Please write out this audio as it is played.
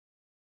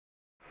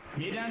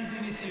Mesdames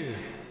et messieurs,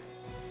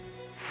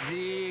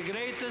 the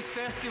greatest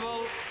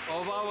festival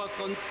of our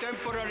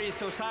contemporary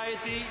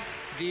society,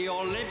 the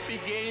Olympic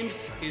Games,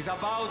 is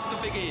about to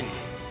begin.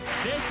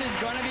 This is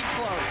going to be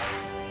close.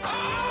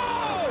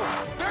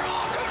 Oh! They're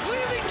all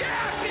completely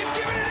gassed! They've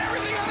given it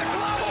everything on the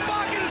global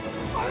bucket!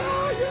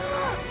 Oh,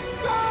 yeah!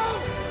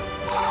 Go!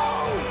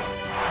 Oh!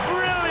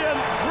 Brilliant,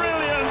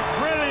 brilliant,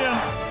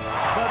 brilliant.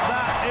 But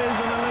that is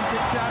an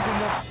Olympic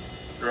championship.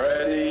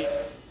 Ready?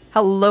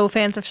 Hello,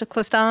 fans of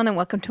Shiklistan, and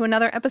welcome to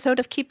another episode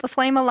of Keep the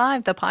Flame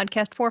Alive, the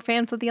podcast for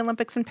fans of the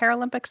Olympics and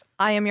Paralympics.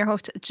 I am your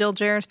host, Jill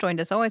Jarris, joined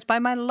as always by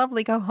my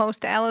lovely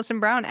co-host, Allison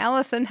Brown.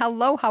 Allison,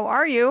 hello, how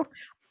are you?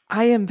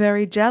 I am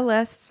very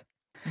jealous.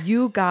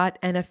 You got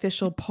an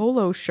official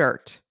polo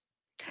shirt.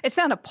 It's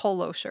not a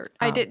polo shirt.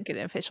 I Oh. didn't get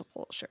an official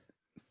polo shirt,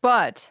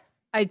 but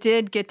I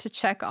did get to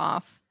check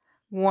off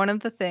one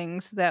of the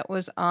things that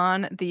was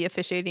on the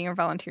officiating or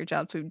volunteer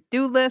jobs we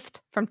do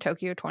list from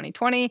Tokyo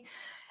 2020.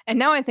 And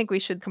now I think we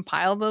should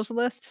compile those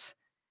lists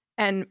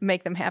and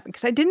make them happen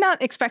because I did not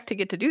expect to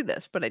get to do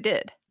this, but I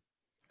did.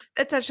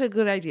 That's actually a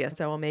good idea.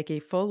 So we'll make a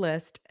full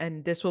list,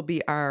 and this will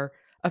be our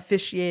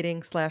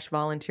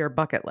officiating/volunteer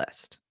bucket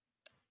list.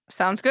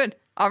 Sounds good.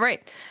 All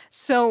right.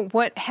 So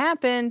what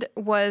happened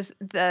was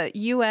the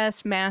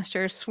U.S.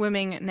 Masters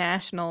Swimming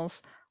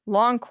Nationals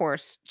Long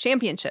Course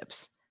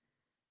Championships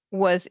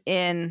was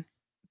in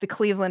the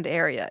Cleveland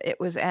area. It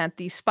was at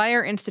the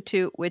Spire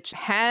Institute, which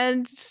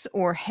has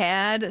or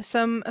had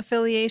some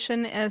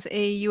affiliation as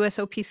a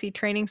USOPC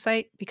training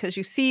site because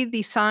you see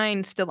the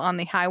sign still on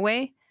the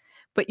highway,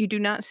 but you do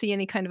not see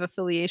any kind of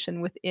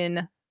affiliation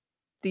within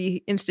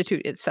the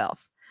institute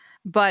itself.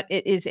 But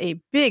it is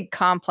a big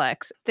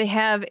complex. They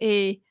have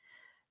a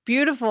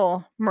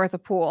beautiful Martha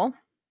pool.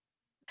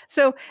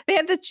 So they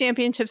had the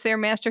championships there.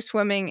 Master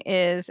swimming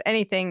is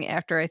anything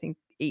after, I think,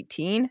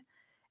 18.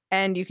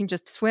 And you can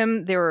just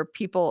swim. There were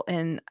people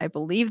in, I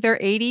believe, their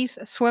 80s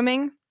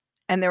swimming.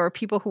 And there were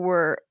people who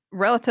were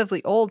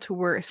relatively old who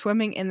were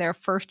swimming in their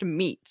first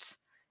meets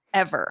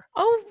ever.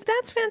 Oh,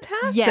 that's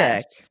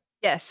fantastic.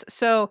 Yes.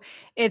 So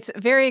it's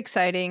very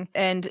exciting.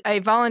 And I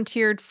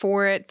volunteered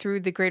for it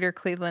through the Greater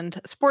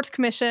Cleveland Sports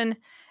Commission.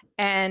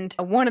 And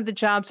one of the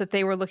jobs that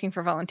they were looking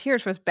for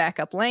volunteers was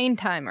backup lane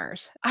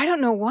timers. I don't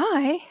know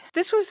why.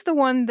 This was the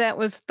one that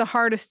was the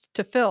hardest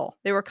to fill.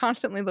 They were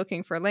constantly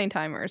looking for lane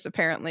timers,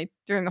 apparently,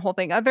 during the whole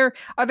thing. Other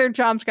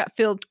jobs got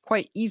filled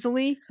quite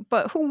easily,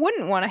 but who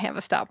wouldn't want to have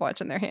a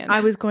stopwatch in their hand? I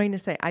was going to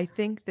say, I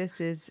think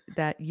this is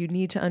that you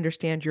need to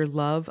understand your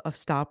love of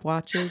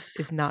stopwatches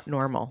is not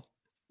normal.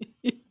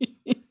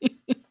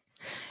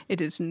 It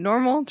is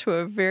normal to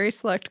a very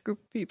select group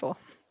of people.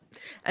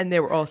 And they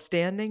were all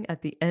standing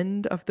at the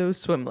end of those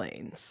swim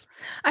lanes.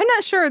 I'm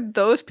not sure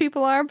those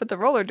people are, but the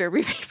roller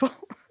derby people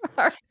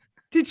are.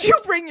 Did you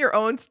bring your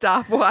own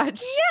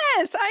stopwatch?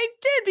 Yes, I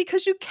did,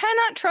 because you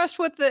cannot trust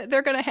what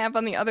they're going to have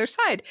on the other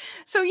side.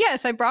 So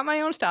yes, I brought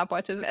my own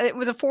stopwatches. It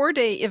was a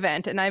 4-day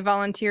event, and I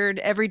volunteered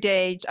every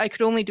day. I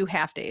could only do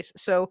half days.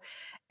 So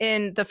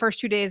in the first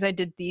 2 days, I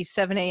did the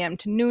 7 a.m.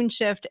 to noon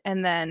shift,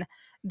 and then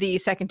the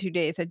second 2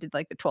 days, I did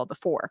like the 12 to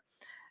 4.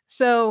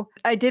 So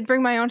I did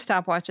bring my own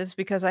stopwatches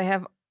because I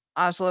have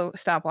Oslo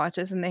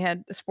stopwatches, and they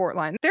had the sport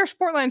line. Their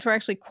sport lines were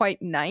actually quite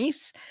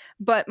nice,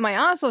 but my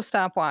Oslo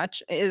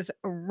stopwatch is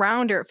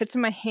rounder. It fits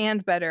in my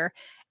hand better,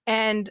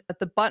 and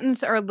the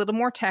buttons are a little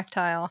more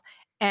tactile,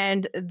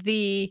 and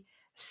the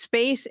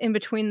space in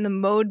between the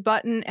mode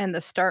button and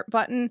the start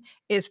button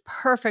is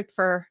perfect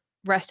for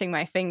resting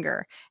my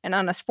finger. And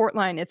on a sport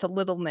line, it's a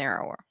little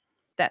narrower.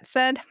 That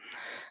said,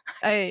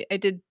 I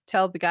did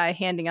tell the guy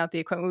handing out the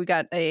equipment, we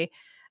got a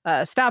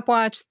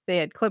stopwatch. They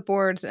had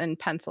clipboards and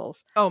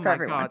pencils. Oh for my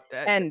everyone.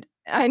 God. And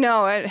I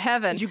know,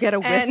 heaven. Did you get a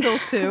And- whistle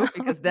too?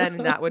 Because then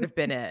that would have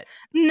been it.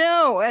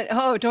 No.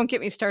 Oh, don't get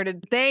me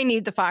started. They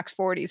need the Fox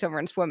 40s over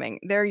in swimming.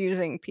 They're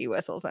using P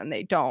whistles and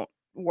they don't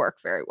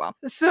work very well.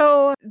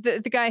 So the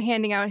guy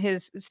handing out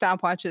his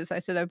stopwatches, I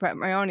said, I brought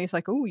my own. He's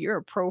like, oh, you're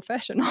a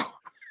professional.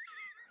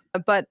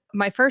 But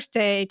my first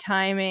day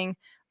timing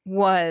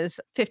was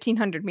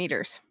 1,500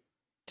 meters.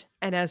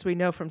 And as we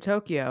know from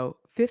Tokyo,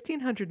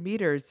 1,500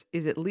 meters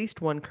is at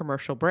least one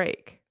commercial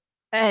break.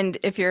 And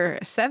if you're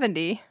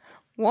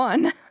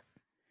 71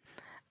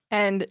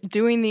 and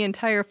doing the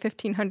entire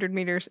 1,500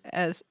 meters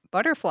as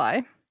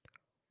butterfly,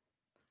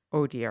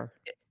 Oh dear.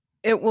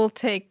 it will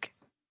take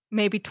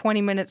maybe 20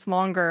 minutes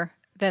longer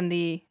than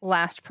the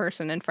last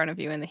person in front of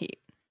you in the heat.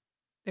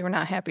 They were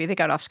not happy. They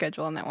got off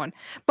schedule on that one.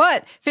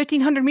 But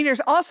 1,500 meters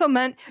also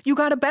meant you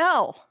got a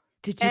bell.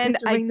 Did you And get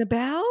to ring the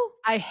bell?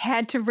 I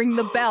had to ring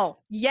the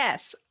bell.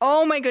 Yes.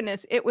 Oh my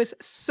goodness. It was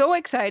so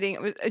exciting.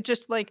 It was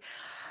just like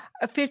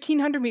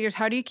 1,500 meters.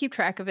 How do you keep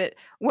track of it?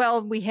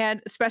 Well, we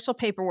had special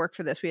paperwork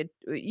for this.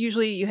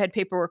 Usually you had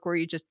paperwork where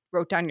you just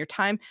wrote down your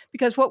time,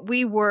 because what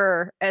we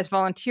were as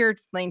volunteer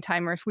lane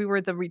timers, we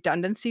were the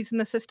redundancies in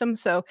the system.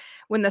 So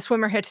when the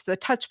swimmer hits the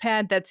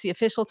touchpad, that's the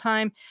official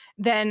time.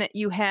 Then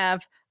you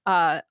have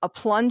a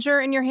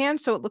plunger in your hand.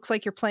 So it looks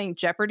like you're playing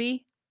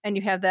Jeopardy and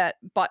you have that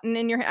button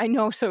in your hand. I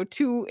know. So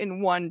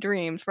 2-in-1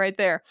 dreams right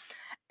there.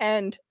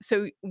 And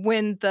so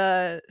when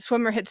the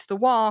swimmer hits the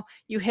wall,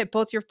 you hit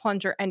both your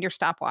plunger and your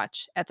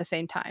stopwatch at the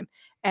same time.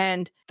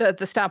 And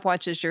the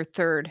stopwatch is your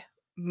third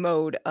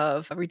mode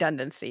of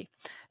redundancy.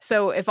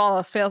 So if all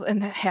else fails,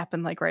 and that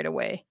happened like right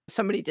away,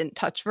 somebody didn't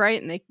touch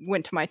right and they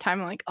went to my time.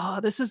 I'm like, oh,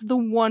 this is the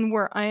one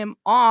where I am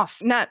off.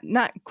 Not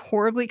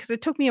horribly, because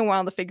it took me a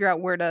while to figure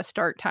out where to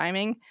start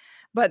timing.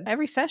 But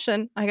every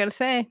session, I got to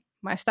say,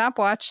 my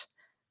stopwatch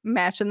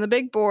matching the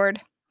big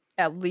board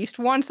at least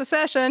once a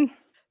session.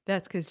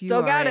 That's because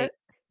Still got it.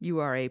 you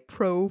are a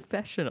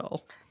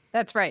professional.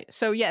 That's right.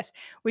 So yes,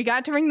 we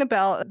got to ring the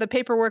bell. The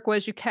paperwork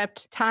was you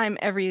kept time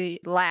every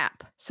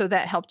lap. So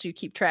that helped you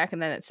keep track. And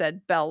then it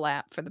said bell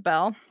lap for the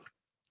bell.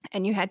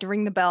 And you had to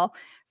ring the bell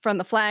from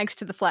the flags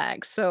to the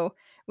flags. So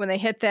when they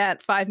hit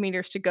that 5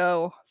 meters to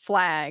go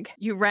flag,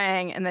 you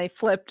rang and they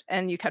flipped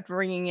and you kept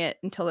ringing it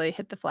until they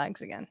hit the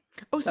flags again.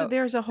 Oh, so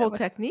there's a whole was-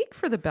 technique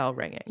for the bell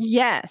ringing.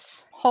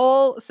 Yes,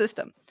 whole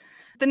system.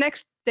 The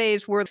next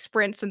days were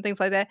sprints and things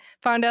like that.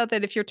 Found out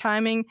that if you're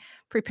timing,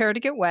 prepare to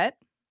get wet,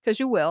 because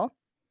you will.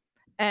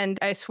 And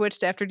I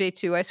switched after day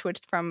 2. I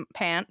switched from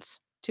pants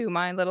to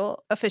my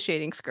little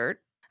officiating skirt.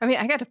 I mean,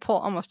 I got to pull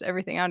almost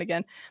everything out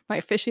again. My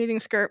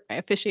officiating skirt, my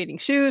officiating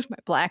shoes, my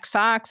black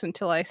socks,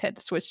 until I had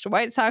to switch to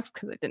white socks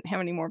because I didn't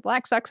have any more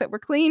black socks that were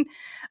clean.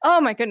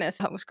 Oh my goodness,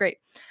 that was great.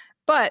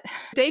 But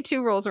day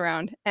 2 rolls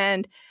around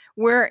and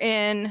we're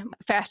in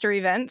faster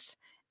events.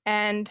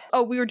 And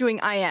we were doing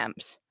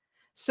IMs.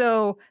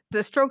 So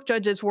the stroke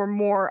judges were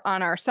more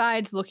on our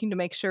sides, looking to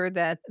make sure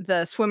that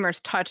the swimmers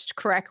touched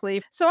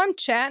correctly. So I'm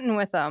chatting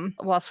with them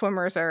while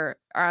swimmers are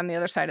on the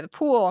other side of the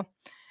pool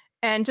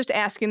and just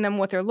asking them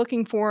what they're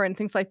looking for and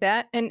things like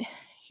that. And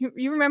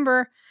you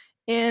remember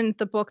in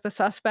the book, The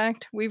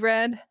Suspect, we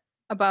read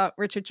about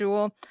Richard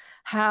Jewell,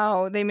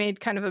 how they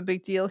made kind of a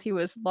big deal. He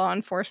was law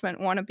enforcement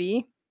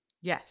wannabe.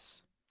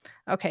 Yes.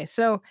 Okay,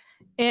 so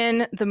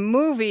in the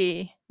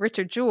movie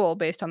Richard Jewell,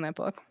 based on that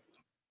book,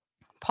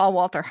 Paul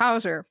Walter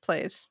Hauser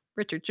plays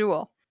Richard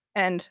Jewell.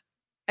 And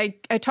I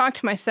talked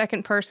to my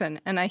second person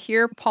and I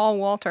hear Paul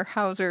Walter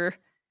Hauser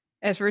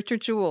as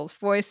Richard Jewell's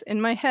voice in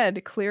my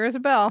head, clear as a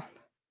bell.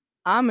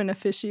 I'm an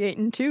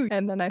officiating too.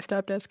 And then I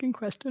stopped asking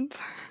questions.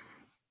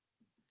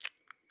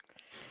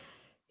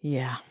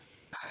 Yeah.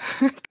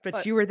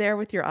 But you were there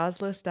with your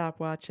Oslo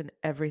stopwatch and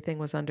everything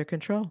was under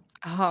control.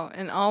 Oh,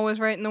 and all was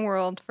right in the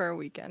world for a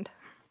weekend.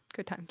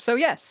 Good time. So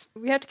yes,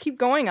 we have to keep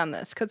going on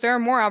this because there are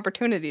more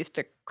opportunities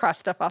to cross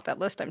stuff off that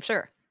list, I'm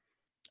sure.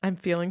 I'm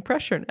feeling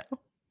pressure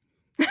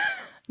now.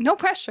 No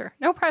pressure.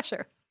 No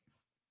pressure.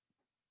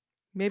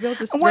 Maybe I'll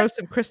just throw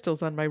some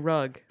crystals on my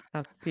rug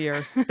up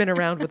here, spin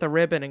around with a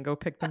ribbon and go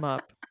pick them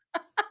up.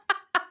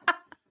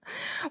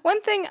 One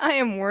thing I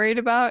am worried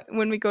about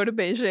when we go to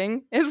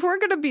Beijing is we're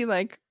going to be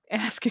like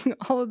asking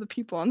all of the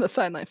people on the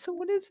sideline, so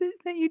what is it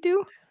that you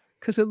do?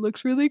 Because it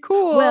looks really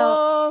cool.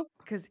 Well,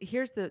 because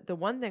here's the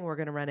one thing we're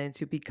going to run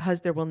into,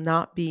 because there will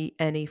not be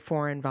any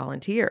foreign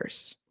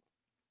volunteers.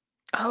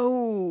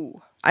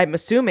 Oh. I'm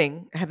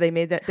assuming, have they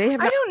made that? They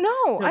have. I don't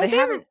know. No, they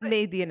haven't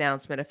made the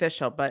announcement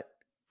official, but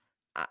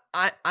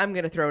I'm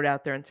going to throw it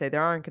out there and say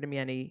there aren't going to be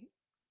any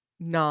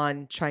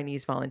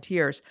non-Chinese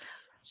volunteers.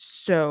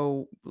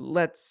 So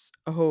let's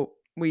hope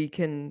we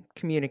can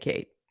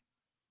communicate.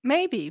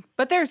 Maybe,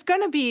 but there's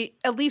going to be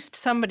at least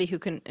somebody who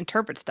can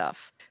interpret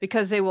stuff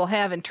because they will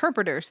have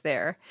interpreters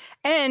there.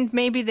 And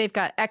maybe they've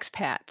got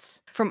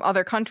expats from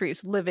other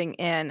countries living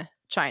in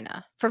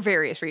China for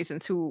various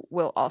reasons who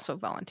will also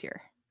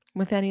volunteer.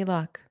 With any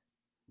luck.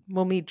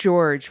 We'll meet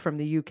George from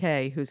the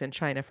UK who's in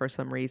China for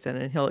some reason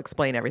and he'll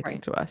explain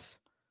everything to us.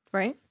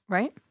 Right.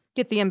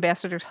 Get the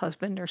ambassador's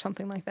husband or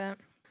something like that.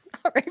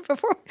 All right,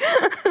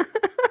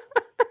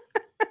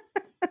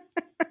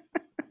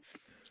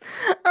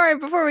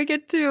 before we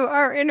get to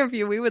our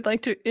interview, we would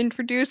like to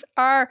introduce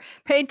our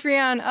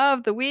Patreon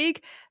of the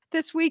week.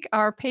 This week,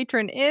 our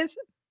patron is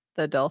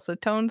the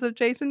dulcet tones of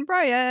Jason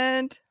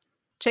Bryant.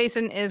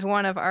 Jason is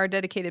one of our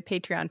dedicated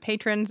Patreon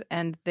patrons,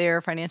 and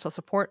their financial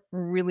support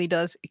really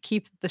does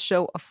keep the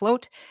show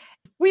afloat.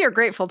 We are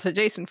grateful to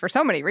Jason for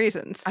so many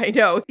reasons. I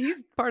know.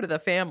 He's part of the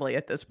family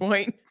at this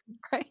point.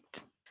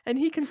 Right. And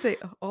he can say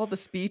all the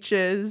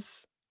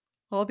speeches,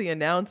 all the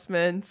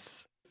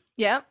announcements.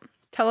 Yep.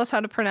 Tell us how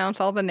to pronounce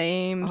all the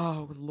names.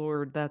 Oh,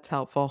 Lord, that's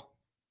helpful.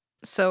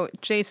 So,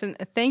 Jason,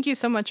 thank you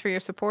so much for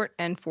your support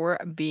and for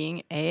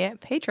being a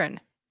patron.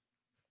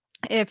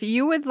 If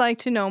you would like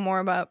to know more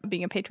about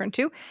being a patron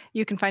too,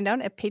 you can find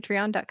out at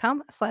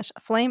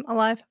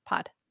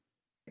patreon.com/flamealivepod.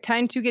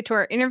 Time to get to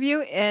our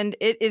interview, and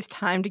it is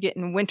time to get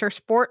in winter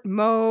sport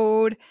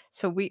mode.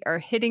 So we are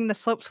hitting the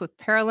slopes with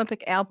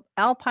Paralympic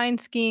Alpine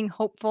skiing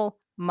hopeful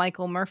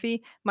Michael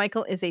Murphy.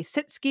 Michael is a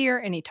sit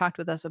skier, and he talked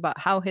with us about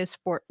how his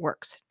sport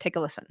works. Take a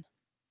listen.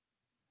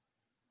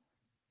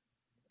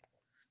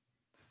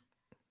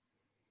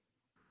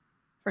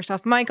 First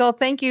off, Michael,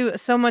 thank you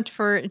so much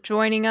for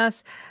joining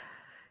us.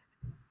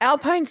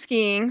 Alpine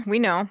skiing, we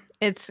know,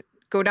 it's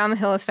go down the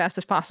hill as fast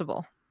as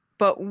possible.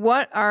 But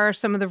what are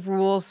some of the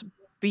rules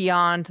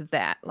beyond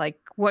that? Like,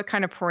 what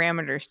kind of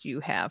parameters do you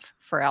have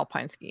for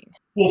alpine skiing?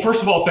 Well,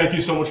 first of all, thank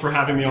you so much for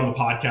having me on the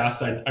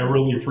podcast. I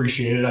really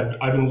appreciate it.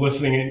 I've been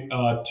listening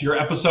to your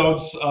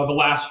episodes the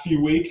last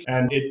few weeks,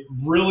 and it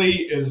really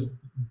is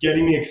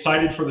getting me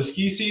excited for the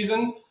ski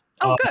season.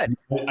 Oh, good.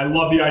 I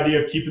love the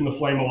idea of keeping the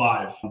flame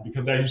alive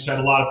because, as you said,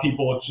 a lot of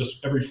people, it's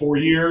just every 4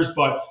 years,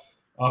 but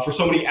for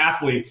so many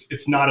athletes,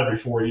 it's not every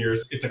 4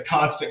 years. It's a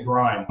constant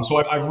grind.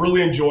 So I've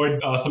really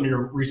enjoyed some of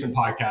your recent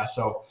podcasts.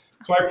 So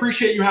I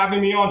appreciate you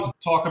having me on to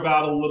talk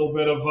about a little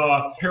bit of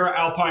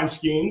para-alpine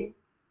skiing.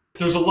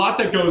 There's a lot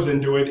that goes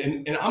into it,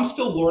 and I'm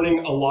still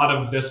learning a lot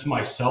of this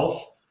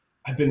myself.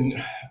 I've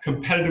been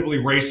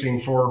competitively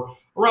racing for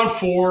around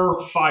 4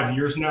 or 5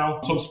 years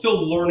now, so I'm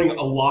still learning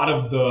a lot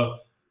of the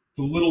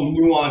little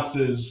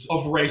nuances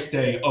of race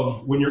day,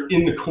 of when you're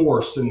in the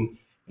course, and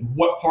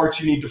what parts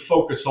you need to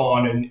focus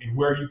on, and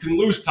where you can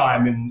lose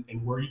time, and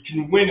where you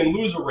can win and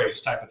lose a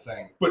race type of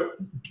thing. But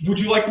would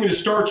you like me to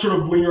start sort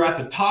of when you're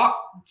at the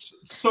top?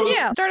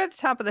 Yeah, start at the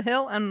top of the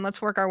hill and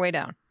let's work our way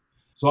down.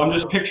 So I'm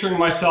just picturing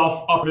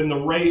myself up in the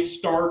race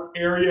start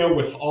area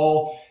with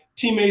all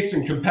teammates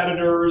and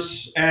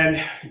competitors.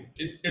 And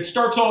it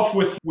starts off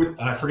with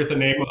I forget the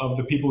name of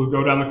the people who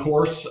go down the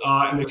course,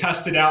 and they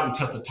test it out and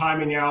test the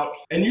timing out.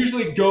 And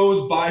usually it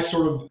goes by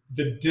sort of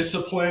the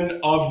discipline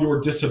of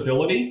your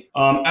disability.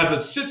 As a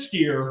sit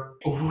skier,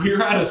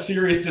 we're at a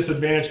serious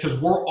disadvantage because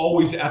we're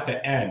always at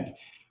the end.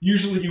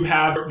 Usually you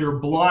have your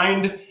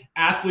blind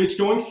athletes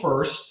going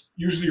first.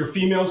 Usually your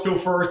females go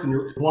first and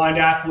your blind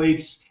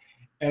athletes.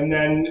 And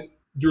then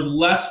you're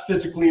less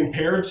physically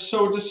impaired,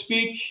 so to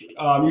speak.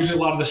 Usually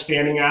a lot of the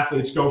standing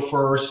athletes go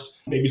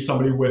first, maybe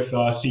somebody with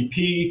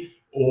CP,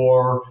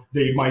 or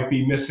they might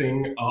be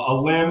missing a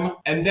limb.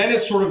 And then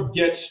it sort of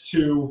gets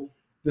to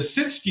the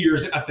sit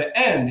skiers at the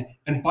end.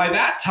 And by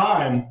that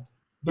time,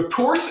 the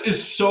course is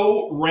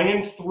so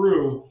ran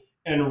through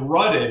and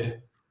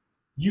rutted,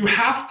 you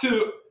have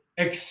to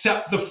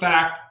accept the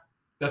fact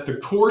that the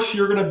course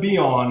you're going to be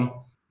on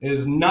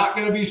is not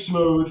going to be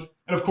smooth.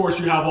 And of course,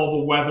 you have all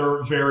the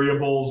weather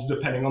variables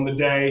depending on the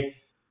day.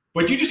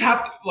 But you just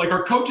have to, like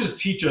our coaches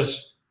teach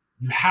us,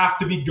 you have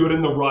to be good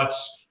in the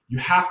ruts. You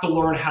have to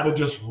learn how to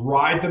just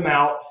ride them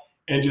out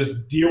and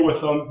just deal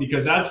with them.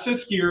 Because as sit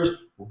skiers,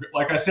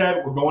 like I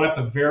said, we're going at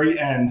the very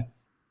end.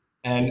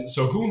 And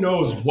so who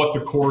knows what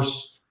the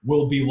course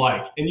will be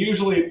like. And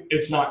usually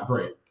it's not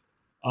great.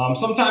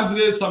 Sometimes it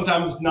is,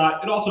 sometimes it's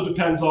not. It also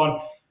depends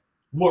on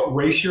what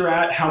race you're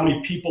at, how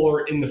many people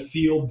are in the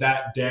field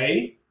that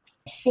day.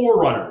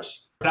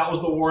 Forerunners. That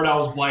was the word I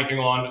was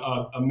blanking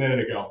on a minute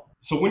ago.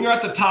 So when you're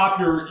at the top,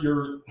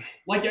 you're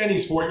like any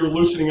sport, you're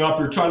loosening up.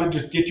 You're trying to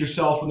just get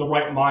yourself in the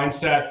right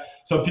mindset.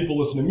 Some people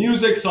listen to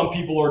music. Some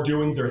people are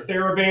doing their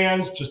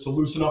TheraBands just to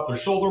loosen up their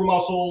shoulder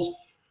muscles,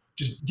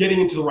 just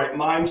getting into the right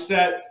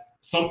mindset.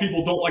 Some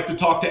people don't like to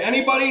talk to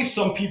anybody.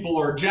 Some people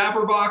are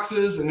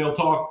jabberboxes and they'll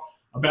talk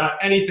about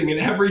anything and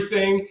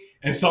everything.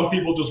 And some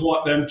people just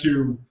want them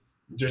to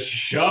just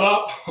shut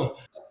up.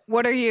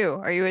 What are you?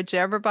 Are you a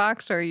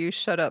jabberbox or are you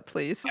shut up,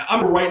 please?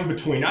 I'm right in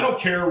between. I don't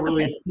care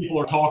really if people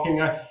are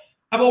talking.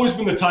 I've always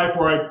been the type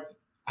where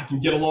I can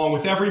get along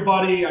with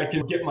everybody. I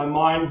can get my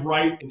mind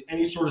right in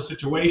any sort of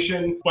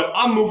situation. But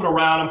I'm moving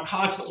around. I'm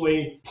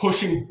constantly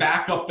pushing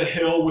back up the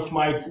hill with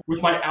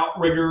my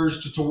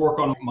outriggers just to work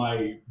on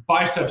my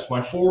biceps,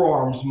 my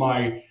forearms,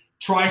 my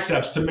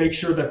triceps to make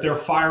sure that they're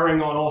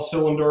firing on all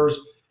cylinders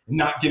and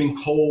not getting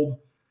cold.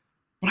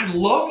 But I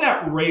love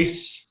that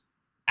race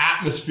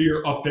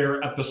atmosphere up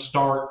there at the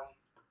start.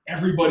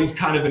 Everybody's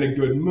kind of in a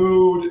good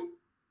mood.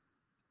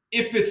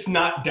 If it's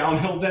not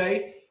downhill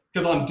day,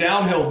 because on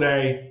downhill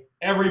day,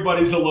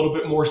 everybody's a little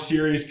bit more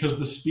serious because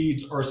the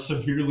speeds are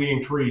severely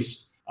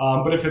increased.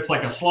 But if it's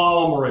like a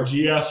slalom or a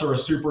GS or a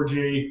Super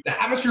G,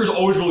 the atmosphere is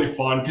always really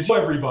fun because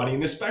everybody,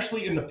 and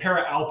especially in the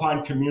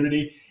para-alpine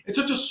community, it's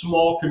such a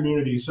small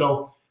community.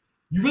 So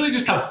you really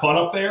just have fun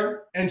up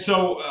there. And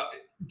so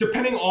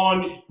depending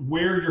on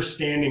where your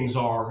standings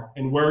are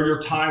and where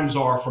your times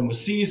are from the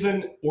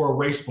season or a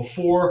race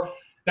before,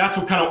 that's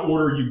what kind of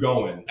order you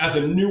go in. As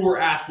a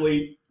newer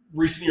athlete,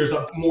 recent years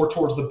up more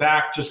towards the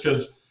back just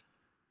because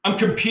I'm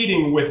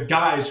competing with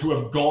guys who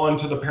have gone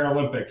to the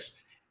Paralympics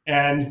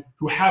and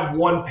who have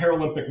won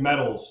Paralympic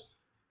medals.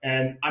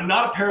 And I'm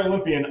not a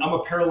Paralympian, I'm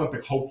a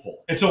Paralympic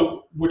hopeful. And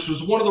so, which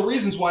was one of the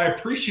reasons why I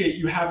appreciate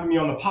you having me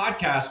on the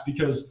podcast,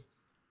 because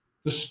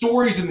the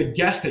stories and the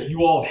guests that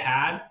you all have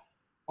had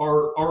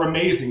are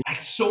amazing.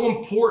 It's so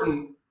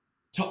important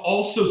to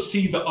also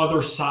see the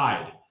other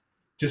side,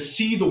 to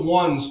see the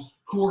ones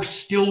who are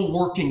still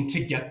working to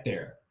get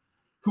there,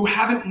 who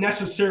haven't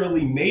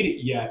necessarily made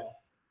it yet,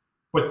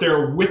 but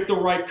they're with the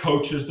right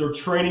coaches, they're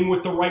training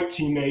with the right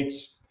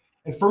teammates.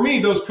 And for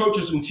me, those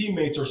coaches and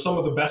teammates are some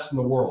of the best in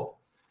the world.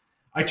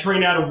 I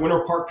train out of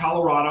Winter Park,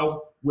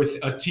 Colorado with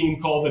a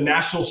team called the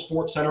National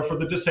Sports Center for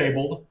the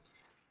Disabled.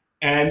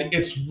 And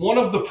it's one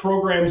of the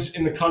programs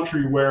in the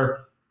country where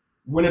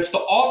when it's the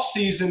off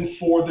season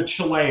for the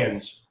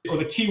Chileans or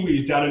the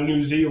Kiwis down in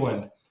New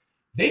Zealand,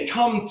 they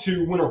come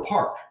to Winter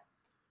Park.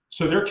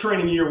 So they're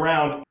training year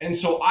round. And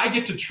so I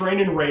get to train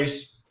and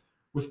race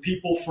with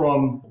people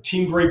from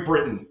Team Great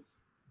Britain,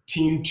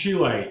 Team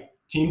Chile,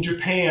 Team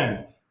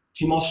Japan,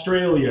 Team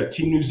Australia,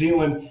 Team New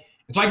Zealand.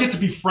 And so I get to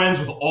be friends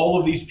with all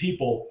of these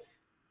people,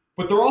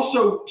 but they're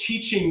also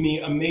teaching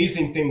me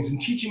amazing things and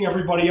teaching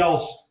everybody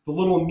else the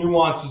little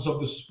nuances of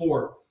the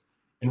sport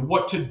and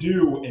what to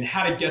do and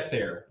how to get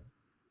there.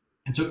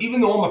 And so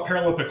even though I'm a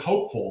Paralympic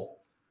hopeful,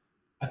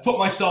 I put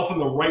myself in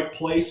the right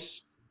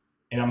place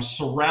and I'm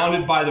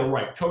surrounded by the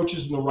right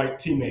coaches and the right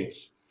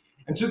teammates.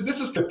 And so this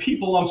is the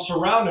people I'm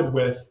surrounded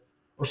with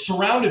or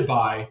surrounded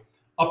by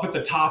up at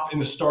the top in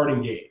the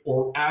starting gate,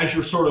 or as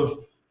you're sort of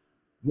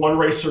one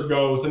racer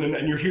goes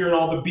and you're hearing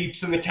all the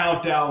beeps and the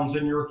countdowns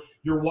and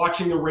you're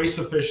watching the race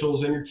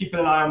officials and you're keeping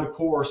an eye on the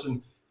course,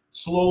 and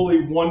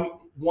slowly one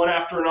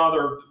after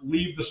another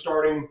leave the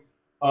starting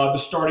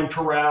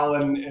corral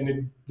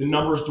and the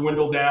numbers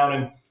dwindle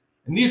down.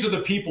 And these are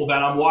the people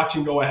that I'm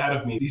watching go ahead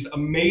of me, these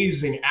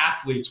amazing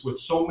athletes with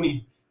so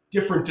many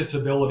different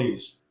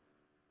disabilities.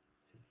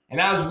 And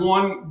as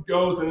one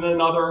goes and then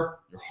another,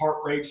 your heart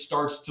rate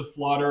starts to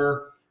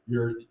flutter,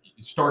 you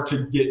start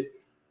to get,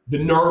 the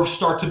nerves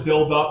start to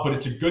build up, but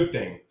it's a good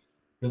thing.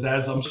 Because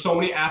as so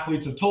many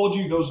athletes have told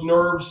you, those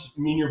nerves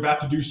mean you're about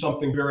to do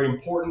something very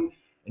important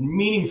and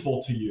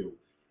meaningful to you.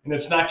 And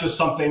it's not just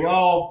something,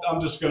 oh,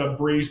 I'm just going to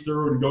breeze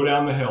through and go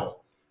down the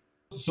hill.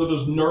 So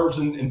those nerves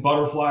and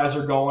butterflies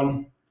are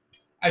going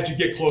as you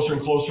get closer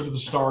and closer to the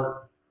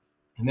start.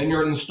 And then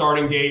you're in the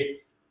starting gate.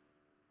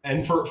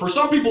 And for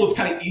some people, it's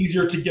kind of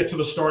easier to get to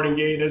the starting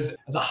gate. As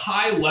a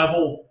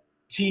high-level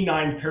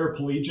T9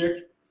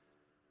 paraplegic,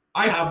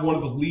 I have one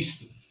of the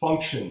least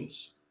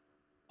functions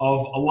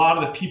of a lot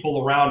of the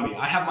people around me.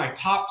 I have my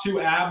top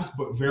two abs,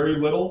 but very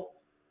little,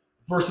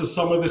 versus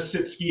some of the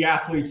sit ski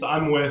athletes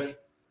I'm with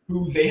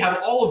who they have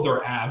all of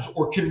their abs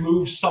or can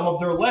move some of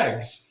their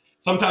legs.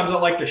 Sometimes I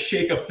like to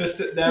shake a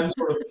fist at them,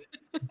 sort of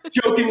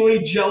jokingly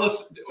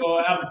jealous,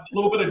 a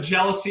little bit of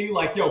jealousy,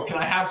 like, yo, can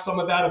I have some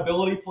of that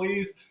ability,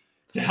 please,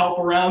 to help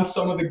around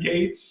some of the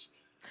gates?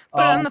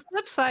 But on the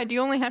flip side, you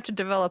only have to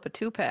develop a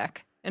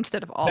 2-pack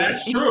instead of all.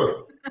 That's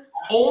true.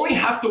 I only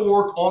have to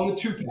work on the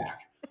 2-pack.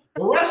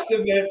 The rest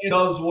of it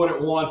does what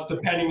it wants,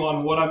 depending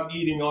on what I'm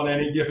eating on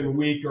any given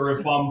week or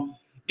if I'm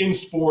in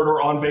sport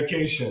or on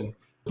vacation.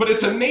 But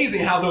it's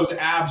amazing how those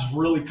abs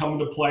really come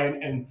into play.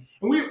 And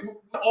we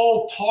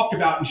all talk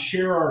about and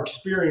share our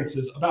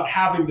experiences about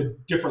having the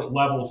different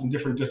levels and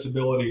different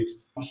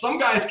disabilities. Some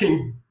guys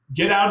can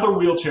get out of their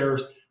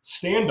wheelchairs,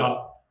 stand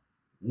up,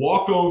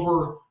 walk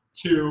over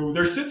to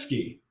their sit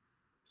ski.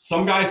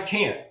 Some guys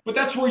can't. But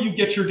that's where you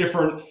get your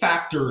different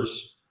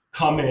factors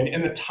come in,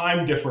 and the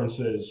time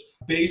differences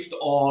based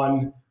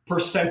on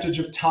percentage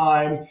of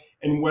time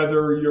and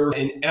whether you're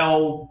an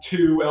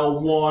L2,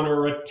 L1,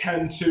 or a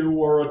 10-2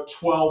 or a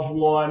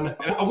 12-1.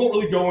 And I won't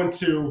really go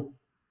into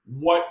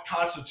what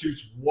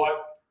constitutes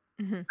what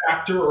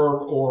factor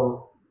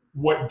or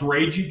what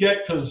grade you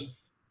get, because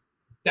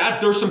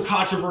that there's some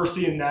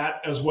controversy in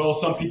that as well.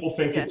 Some people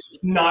think it's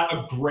not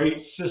a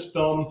great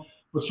system,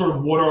 but sort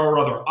of what are our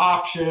other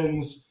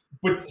options?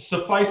 But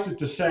suffice it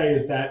to say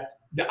is that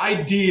the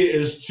idea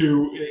is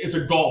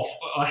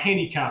a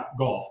handicap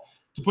golf,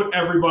 to put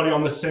everybody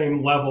on the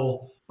same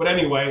level. But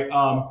anyway,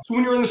 so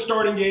when you're in the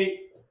starting gate,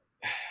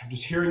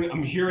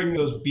 I'm hearing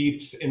those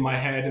beeps in my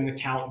head and the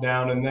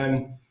countdown, and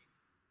then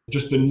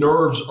just the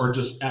nerves are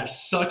just at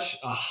such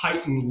a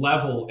heightened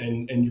level,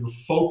 and your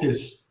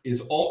focus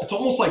it's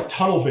almost like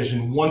tunnel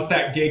vision. Once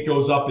that gate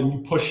goes up and you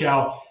push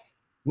out,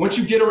 once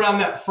you get around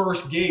that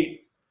first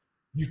gate,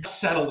 you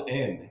settle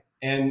in.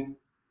 And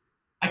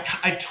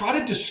I try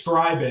to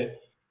describe it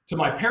to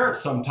my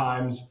parents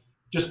sometimes,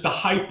 just the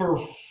hyper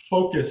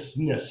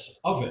focusedness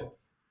of it.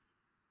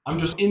 I'm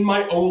just in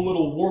my own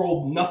little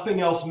world.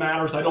 Nothing else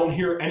matters. I don't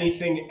hear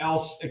anything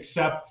else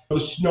except the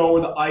snow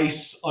or the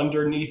ice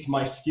underneath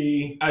my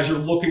ski. As you're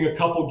looking a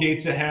couple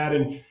gates ahead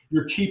and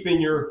you're keeping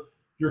your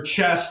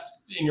chest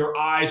and your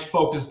eyes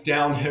focused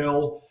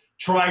downhill,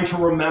 trying to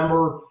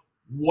remember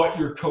what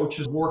your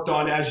coaches worked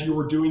on as you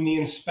were doing the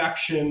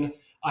inspection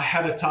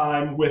ahead of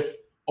time with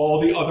all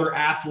the other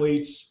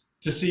athletes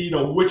to see,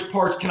 which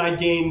parts can I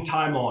gain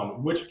time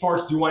on? Which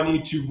parts do I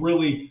need to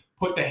really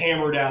put the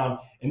hammer down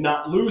and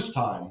not lose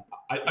time?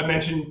 I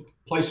mentioned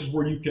places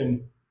where you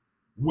can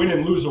win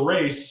and lose a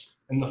race,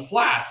 and the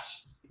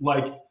flats,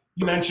 like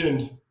you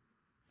mentioned,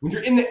 when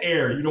you're in the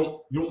air, you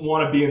don't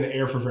want to be in the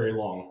air for very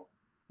long.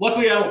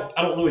 Luckily, I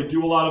don't really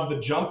do a lot of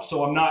the jump,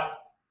 so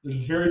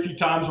there's very few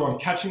times where I'm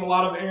catching a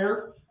lot of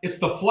air. It's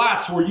the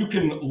flats where you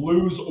can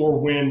lose or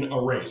win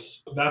a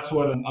race. That's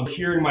what I'm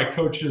hearing my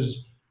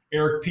coaches,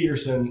 Eric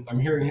Peterson,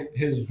 I'm hearing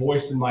his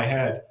voice in my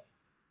head,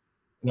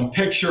 and I'm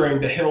picturing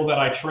the hill that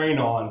I train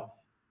on.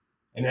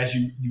 And as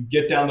you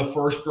get down the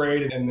first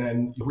grade and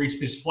then you reach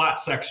this flat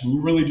section, you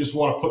really just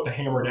want to put the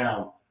hammer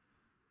down,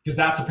 because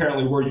that's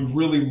apparently where you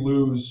really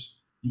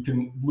you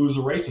can lose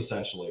a race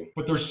essentially.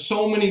 But there's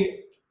so many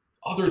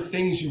other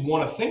things you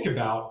want to think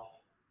about,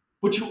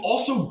 but you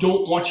also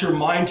don't want your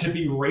mind to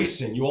be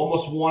racing. You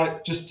almost want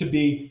it just to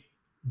be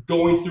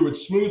going through it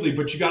smoothly,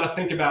 but you got to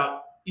think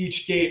about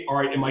each gate. All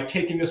right, am I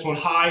taking this one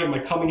high? Am I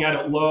coming at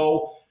it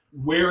low?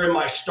 where am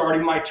I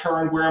starting my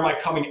turn? Where am I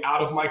coming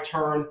out of my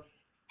turn?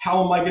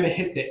 How am I going to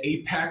hit the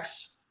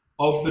apex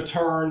of the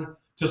turn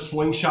to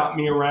slingshot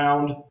me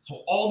around?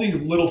 So all these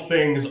little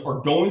things are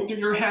going through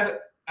your head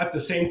at the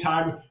same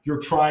time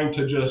you're trying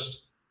to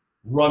just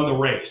run the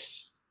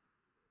race.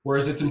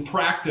 Whereas it's in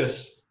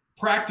practice.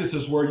 Practice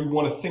is where you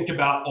want to think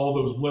about all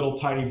those little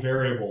tiny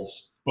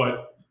variables.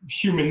 But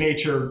human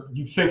nature,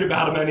 you think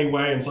about them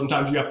anyway, and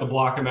sometimes you have to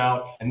block them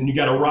out. And then you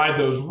got to ride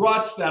those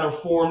ruts that are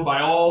formed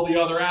by all the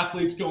other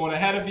athletes going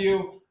ahead of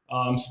you,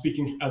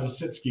 speaking as a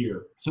sit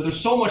skier. So there's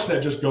so much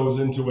that just goes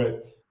into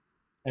it.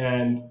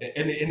 And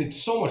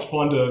it's so much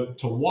fun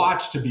to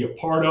watch, to be a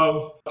part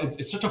of.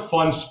 It's such a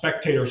fun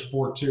spectator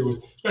sport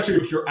too, especially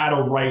if you're at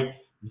a right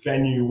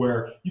venue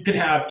where you can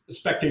have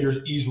spectators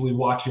easily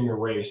watching a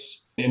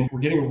race. And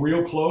we're getting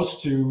real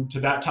close to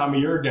that time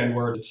of year again,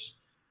 where it's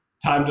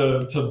time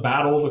to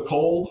battle the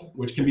cold,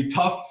 which can be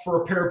tough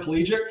for a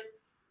paraplegic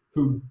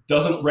who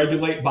doesn't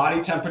regulate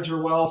body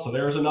temperature well. So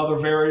there's another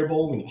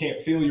variable when you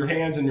can't feel your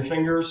hands and your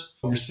fingers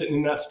when you're sitting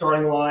in that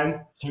starting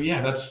line. So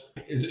yeah,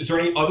 is there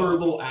any other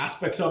little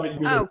aspects of it?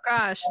 Oh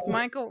gosh,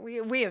 Michael,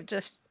 we have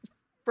just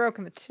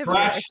broken the tip of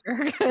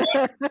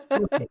the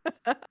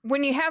iceberg.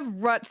 When you have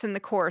ruts in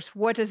the course,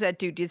 what does that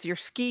do? Does your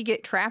ski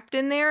get trapped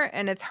in there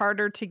and it's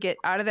harder to get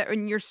out of that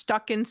and you're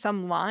stuck in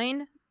some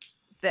line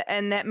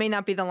and that may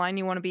not be the line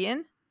you want to be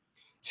in?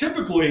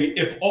 Typically,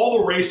 if all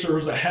the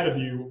racers ahead of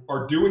you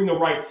are doing the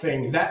right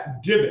thing,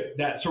 that divot,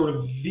 that sort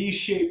of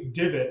V-shaped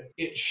divot,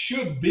 it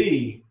should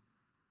be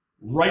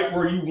right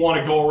where you want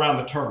to go around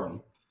the turn.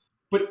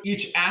 But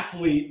each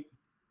athlete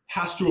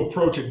has to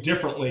approach it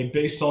differently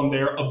based on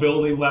their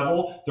ability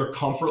level, their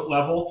comfort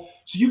level.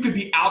 So you could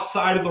be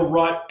outside of the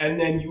rut and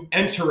then you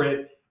enter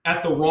it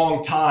at the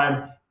wrong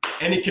time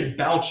and it can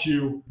bounce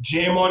you,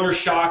 jam on your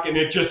shock, and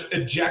it just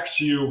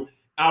ejects you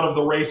out of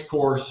the race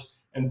course.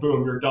 And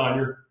boom, you're done.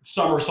 You're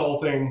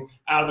somersaulting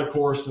out of the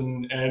course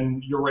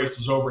and your race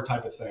is over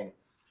type of thing.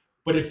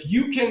 But if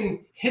you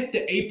can hit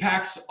the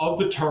apex of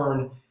the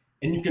turn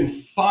and you can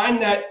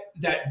find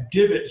that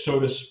divot, so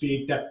to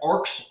speak, that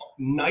arcs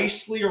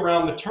nicely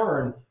around the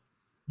turn,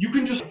 you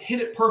can just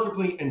hit it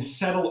perfectly and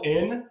settle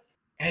in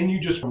and you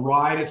just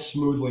ride it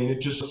smoothly. And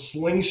it just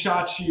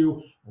slingshots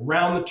you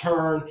around the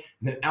turn and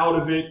then out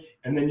of it.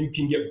 And then you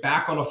can get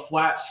back on a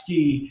flat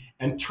ski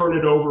and turn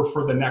it over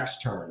for the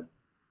next turn.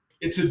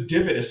 It's a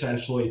divot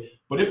essentially,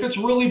 but if it's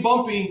really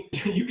bumpy,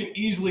 you can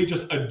easily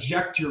just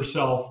eject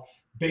yourself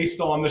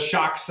based on the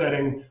shock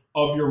setting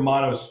of your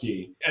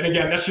monoski. And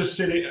again, that's just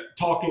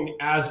talking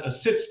as a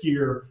sit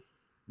skier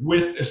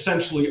with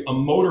essentially a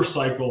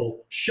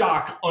motorcycle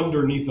shock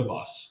underneath of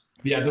us.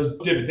 Yeah, those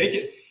divots,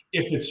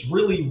 if it's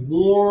really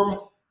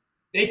warm,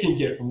 they can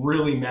get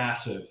really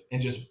massive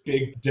and just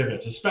big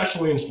divots,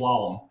 especially in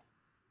slalom.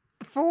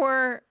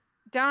 For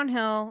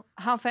downhill,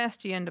 how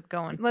fast do you end up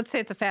going? Let's say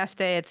it's a fast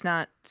day. It's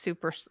not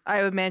super,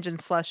 I would imagine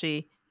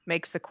slushy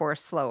makes the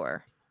course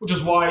slower. Which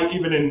is why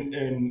even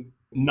in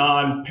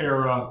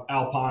non-para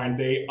Alpine,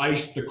 they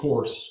ice the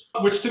course,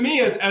 which to me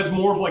as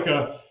more of like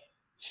a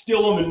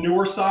still on the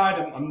newer side.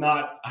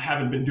 I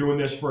haven't been doing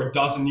this for a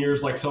dozen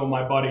years like some of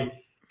my buddy.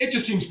 It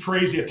just seems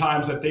crazy at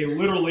times that they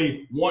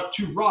literally want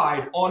to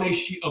ride on a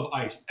sheet of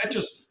ice.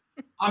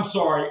 I'm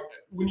sorry,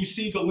 when you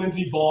see the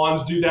Lindsey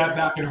Vonns do that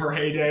back in her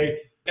heyday,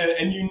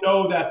 and you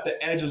know that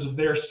the edges of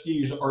their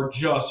skis are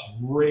just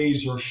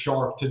razor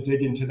sharp to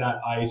dig into that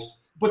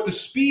ice. But the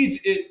speeds,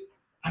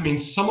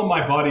 some of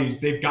my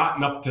buddies, they've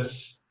gotten up to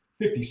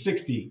 50,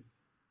 60,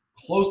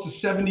 close to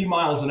 70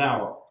 miles an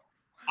hour.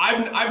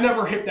 I've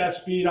never hit that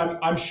speed.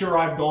 I'm sure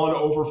I've gone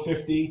over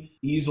 50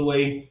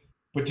 easily,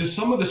 but just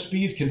some of the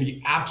speeds can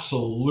be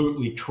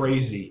absolutely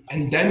crazy.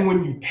 And then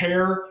when you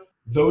pair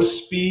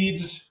those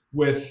speeds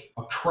with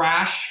a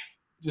crash,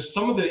 just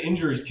some of the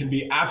injuries can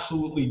be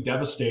absolutely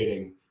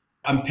devastating.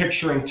 I'm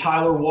picturing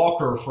Tyler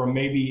Walker from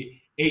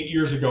maybe 8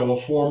 years ago,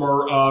 a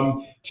former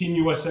Team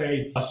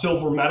USA, a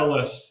silver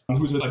medalist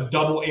who's a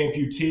double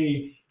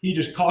amputee. He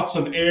just caught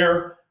some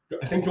air,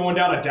 I think going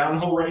down a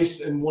downhill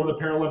race in one of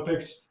the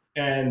Paralympics,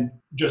 and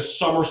just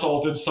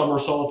somersaulted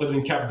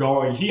and kept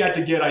going. He had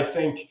to get, I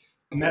think,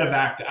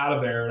 medevaced out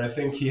of there. And I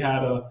think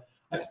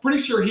I'm pretty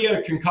sure he had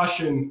a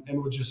concussion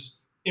and was just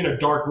in a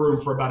dark room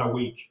for about a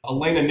week.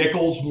 Elena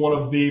Nichols, one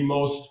of the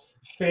most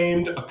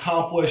famed,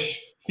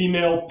 accomplished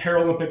female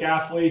Paralympic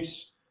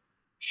athletes,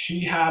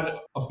 she had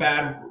a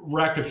bad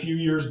wreck a few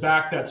years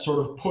back that sort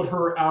of put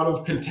her out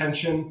of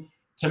contention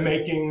to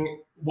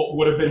making what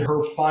would have been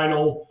her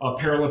final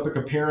Paralympic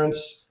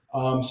appearance.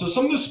 So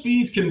some of the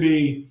speeds can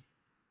be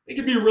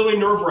really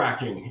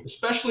nerve-wracking,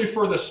 especially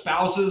for the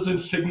spouses and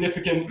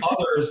significant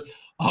others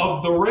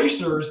of the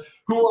racers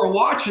who are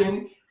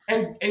watching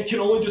and can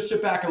only just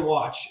sit back and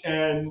watch.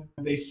 And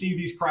they see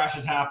these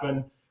crashes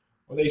happen,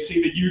 or they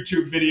see the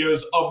YouTube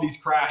videos of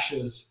these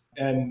crashes,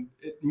 and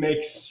it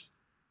makes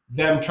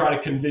them try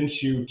to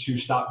convince you to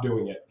stop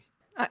doing it.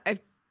 I'm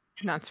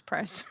not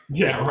surprised.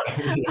 Yeah,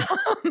 right.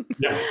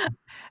 Yeah.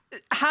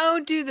 How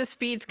do the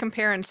speeds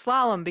compare in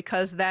slalom?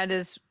 Because that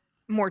is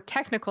more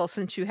technical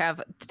since you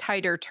have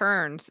tighter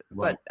turns,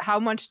 Right. but how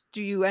much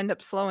do you end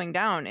up slowing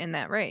down in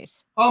that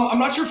race? I'm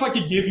not sure if I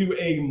could give you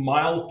a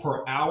mile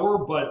per hour,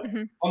 but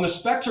Mhm. on the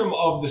spectrum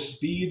of the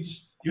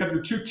speeds, you have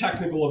your two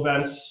technical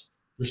events,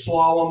 your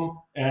slalom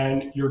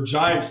and your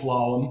giant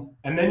slalom,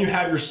 and then you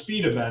have your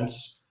speed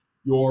events,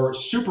 your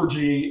super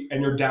G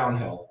and your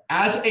downhill.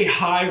 As a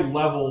high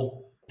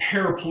level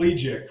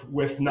paraplegic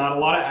with not a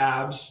lot of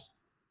abs,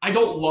 I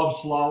don't love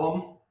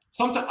slalom.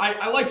 Sometimes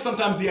I like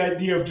sometimes the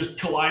idea of just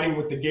colliding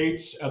with the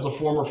gates as a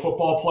former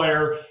football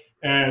player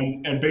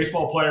and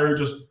baseball player who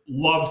just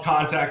loves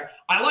contact.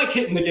 I like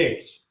hitting the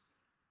gates.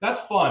 That's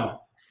fun.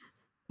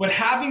 But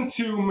having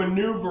to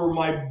maneuver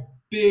my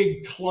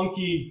big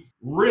clunky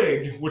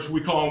rig, which we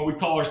call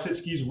our sit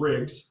skis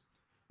rigs,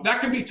 that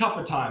can be tough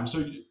at times.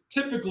 So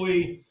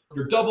typically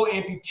your double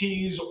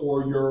amputees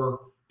or your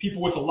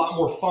people with a lot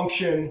more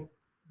function,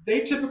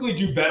 they typically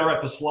do better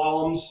at the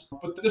slaloms,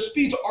 but the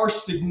speeds are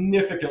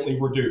significantly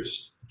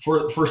reduced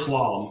for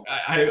slalom.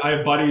 I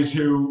have buddies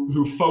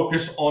who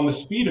focus on the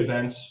speed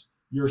events,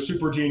 your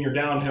super G and your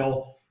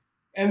downhill,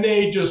 and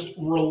they just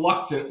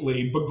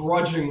reluctantly,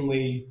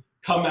 begrudgingly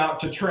come out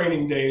to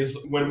training days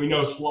when we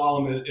know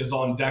slalom is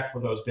on deck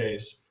for those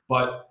days.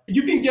 But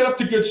you can get up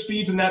to good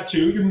speeds in that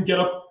too. You can get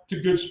up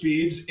to good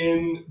speeds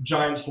in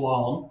giant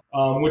slalom,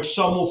 which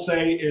some will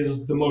say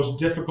is the most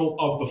difficult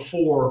of the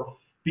four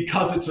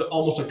because it's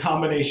almost a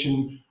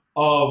combination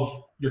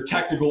of your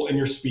technical and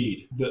your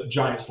speed, the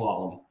giant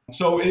slalom.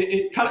 So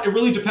it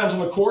really depends on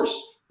the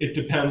course. It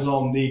depends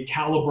on the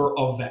caliber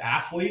of the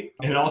athlete.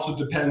 And it also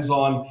depends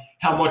on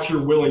how much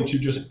you're willing to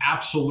just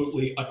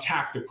absolutely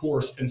attack the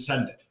course and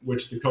send it,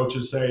 which the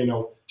coaches say,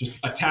 just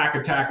attack,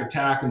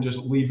 and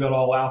just leave it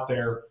all out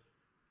there,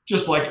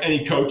 just like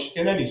any coach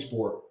in any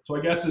sport. So I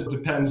guess it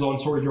depends on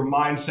sort of your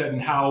mindset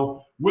and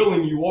how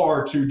willing you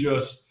are to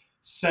just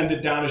send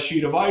it down a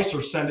sheet of ice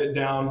or send it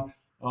down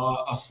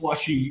a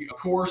slushy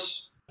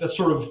course. That's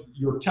sort of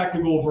your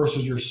technical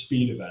versus your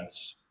speed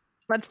events.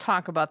 Let's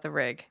talk about the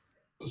rig.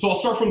 So I'll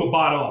start from the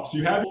bottom up. So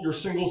you have your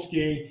single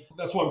ski.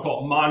 That's what we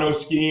call mono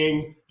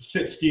skiing,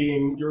 sit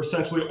skiing. You're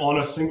essentially on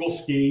a single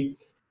ski.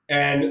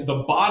 And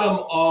the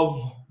bottom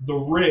of the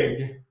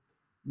rig,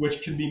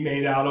 which can be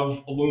made out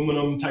of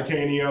aluminum,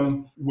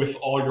 titanium, with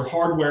all your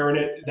hardware in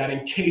it that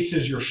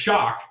encases your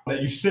shock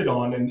that you sit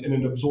on and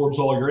it absorbs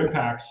all your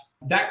impacts,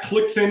 that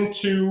clicks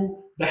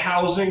into the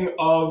housing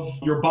of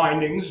your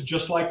bindings,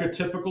 just like a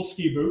typical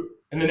ski boot.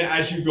 And then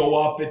as you go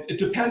up, it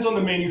depends on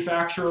the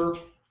manufacturer,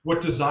 what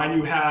design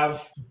you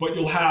have, but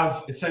you'll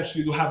have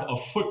a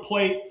foot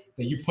plate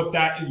that you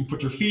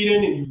put your feet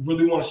in, and you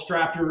really want to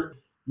strap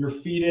your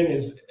feet in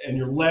and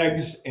your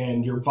legs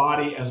and your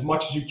body as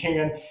much as you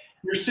can.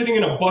 You're sitting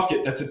in a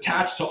bucket that's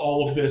attached to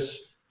all of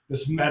this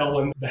metal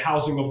and the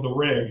housing of the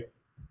rig.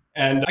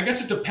 And I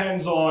guess it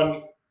depends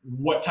on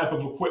what type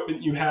of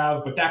equipment you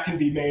have, but that can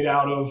be made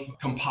out of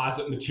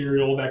composite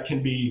material that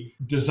can be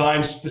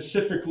designed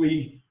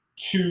specifically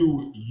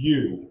to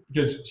you,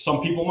 because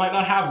some people might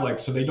not have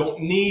legs, so they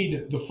don't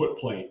need the foot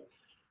plate.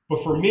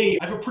 But for me,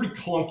 I have a pretty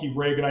clunky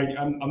rig, and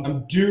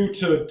I'm due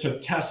to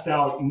test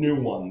out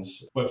new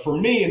ones. But for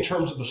me, in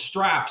terms of the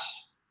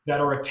straps that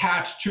are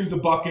attached to the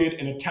bucket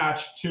and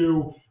attached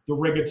to the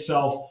rig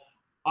itself,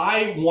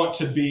 I want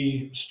to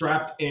be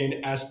strapped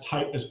in as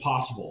tight as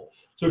possible.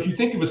 So if you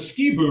think of a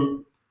ski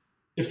boot,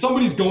 if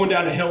somebody's going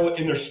down a hill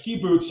and their ski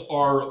boots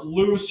are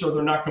loose or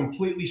they're not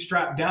completely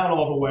strapped down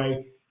all the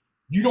way,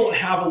 you don't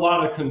have a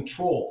lot of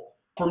control.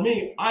 For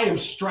me, I am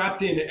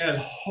strapped in as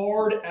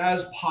hard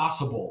as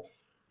possible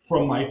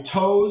from my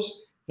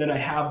toes. Then I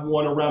have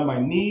one around my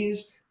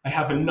knees. I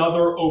have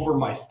another over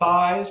my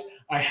thighs.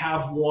 I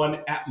have one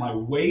at my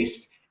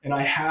waist, and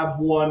I have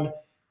one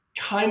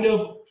kind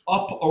of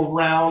up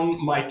around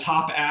my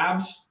top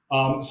abs.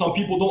 Some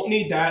people don't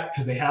need that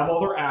because they have all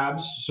their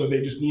abs, so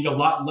they just need a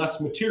lot less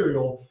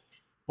material.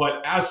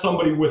 But as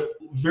somebody with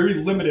very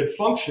limited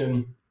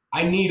function,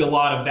 I need a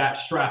lot of that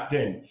strapped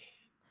in,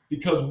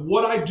 because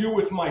what I do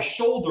with my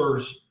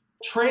shoulders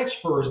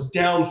transfers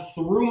down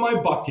through my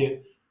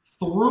bucket,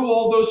 through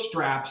all those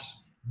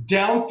straps,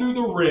 down through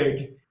the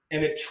rig,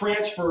 and it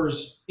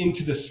transfers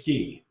into the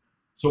ski.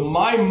 So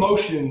my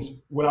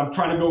motions, when I'm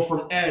trying to go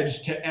from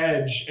edge to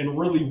edge and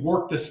really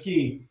work the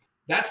ski,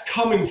 that's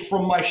coming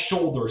from my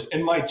shoulders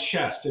and my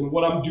chest and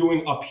what I'm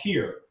doing up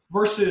here,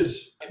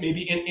 versus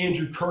maybe an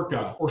Andrew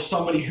Kirka or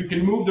somebody who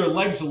can move their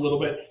legs a little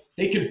bit.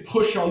 They can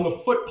push on the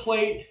foot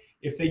plate.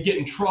 If they get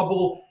in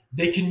trouble,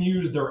 they can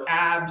use their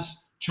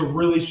abs to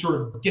really sort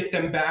of get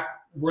them back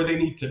where they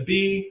need to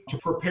be to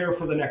prepare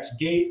for the next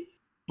gate.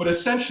 But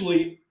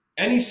essentially,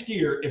 any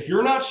skier, if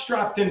you're not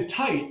strapped in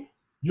tight,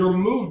 your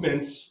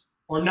movements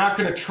are not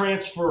going to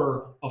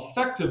transfer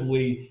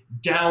effectively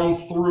down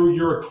through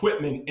your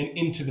equipment and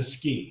into the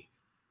ski.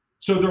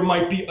 So there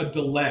might be a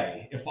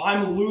delay. If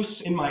I'm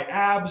loose in my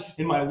abs,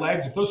 in my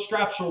legs, if those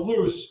straps are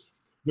loose,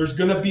 there's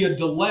going to be a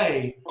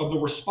delay of the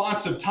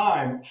responsive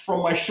time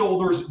from my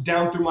shoulders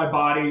down through my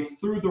body,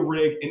 through the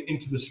rig, and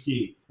into the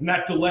ski. And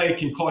that delay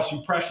can cost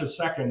you precious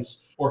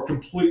seconds or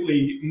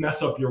completely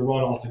mess up your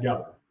run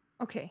altogether.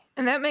 Okay.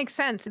 And that makes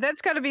sense.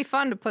 That's got to be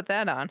fun to put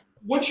that on.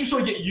 Once you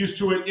sort of get used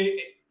to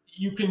it,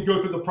 you can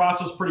go through the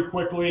process pretty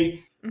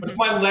quickly. But if Mhm.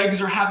 my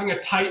legs are having a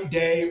tight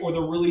day or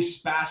they're really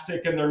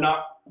spastic and they're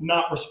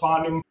not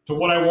responding to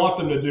what I want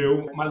them to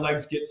do, my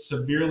legs get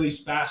severely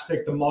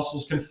spastic. The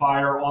muscles can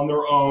fire on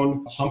their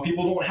own. Some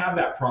people don't have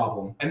that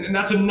problem. And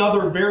that's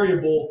another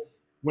variable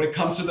when it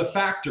comes to the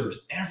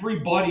factors.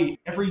 Everybody,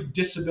 every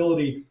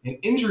disability and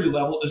injury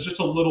level is just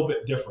a little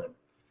bit different.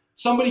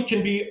 Somebody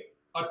can be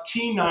a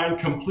T9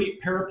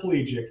 complete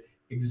paraplegic,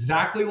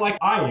 exactly like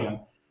I am,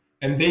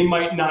 and they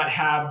might not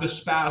have the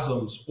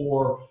spasms,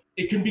 or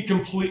it can be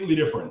completely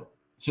different.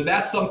 So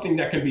that's something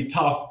that can be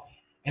tough.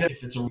 And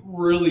if it's a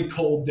really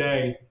cold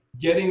day,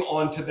 getting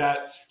onto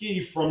that ski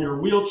from your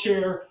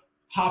wheelchair,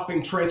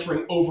 hopping,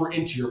 transferring over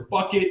into your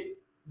bucket,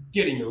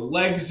 getting your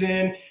legs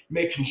in,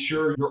 making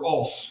sure you're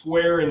all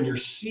square in your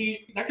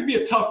seat, that can be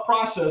a tough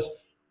process,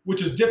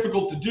 which is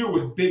difficult to do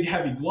with big,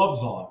 heavy gloves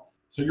on.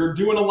 So you're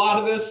doing a lot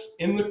of this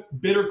in the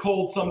bitter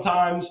cold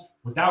sometimes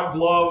without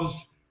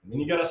gloves, and then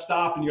you got to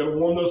stop and you got to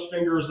warm those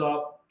fingers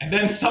up. And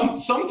then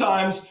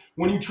sometimes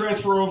when you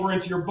transfer over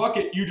into your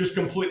bucket, you just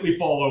completely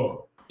fall over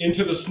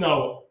into the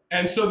snow.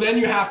 And so then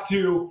you have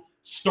to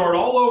start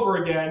all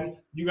over again.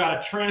 You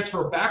got to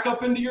transfer back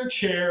up into your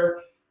chair.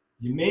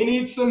 You may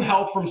need some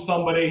help from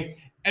somebody.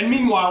 And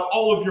meanwhile,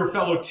 all of your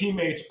fellow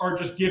teammates are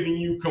just giving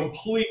you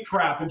complete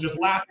crap and just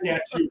laughing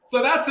at you.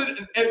 So that's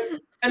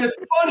it. And it's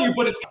funny,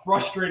 but it's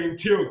frustrating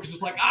too, because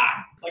it's like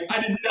I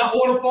did not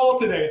want to fall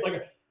today. It's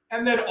like,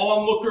 and then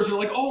onlookers are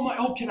like,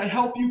 oh, can I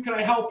help you? Can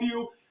I help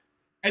you?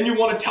 And you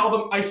want to tell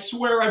them, I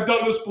swear I've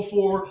done this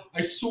before.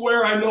 I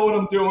swear I know what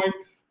I'm doing.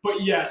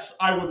 But yes,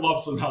 I would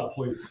love some help,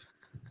 please.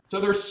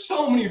 So there's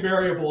so many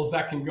variables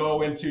that can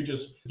go into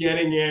just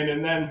getting in.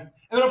 And then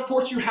of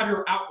course you have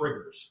your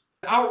outriggers.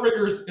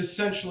 Outriggers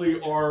essentially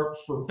are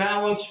for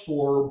balance,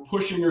 for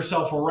pushing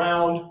yourself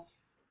around.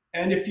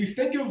 And if you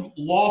think of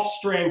loft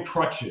strand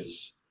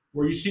crutches,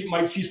 where you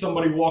might see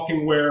somebody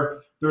walking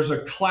where there's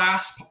a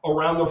clasp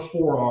around their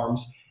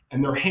forearms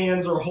and their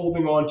hands are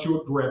holding onto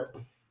a grip,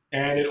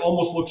 and it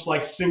almost looks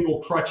like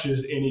single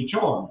crutches in each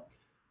arm,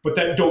 but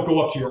that don't go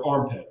up to your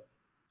armpit.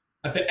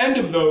 At the end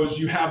of those,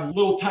 you have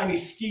little tiny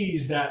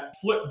skis that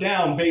flip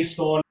down based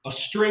on a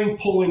string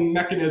pulling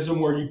mechanism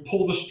where you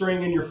pull the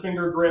string in your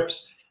finger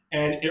grips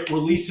and it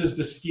releases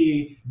the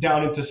ski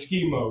down into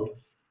ski mode.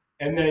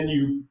 And then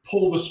you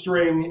pull the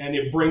string and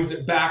it brings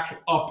it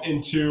back up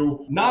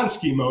into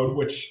non-ski mode,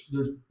 which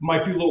there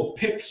might be little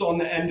picks on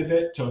the end of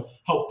it to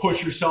help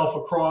push yourself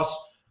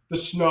across the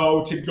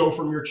snow to go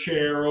from your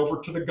chair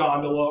over to the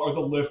gondola or the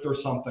lift or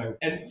something.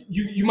 And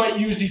you might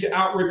use these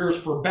outriggers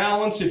for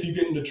balance if you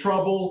get into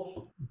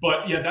trouble.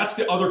 But yeah, that's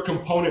the other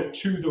component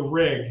to the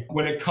rig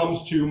when it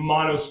comes to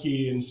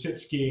monoski and sit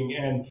skiing.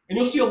 And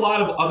you'll see a lot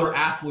of other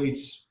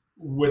athletes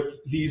with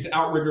these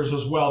outriggers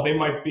as well. They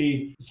might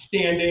be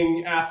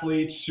standing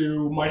athletes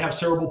who might have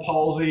cerebral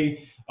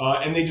palsy,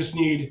 and they just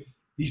need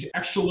these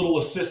extra little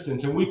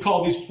assistance. And we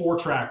call these four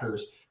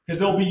trackers because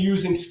they'll be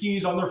using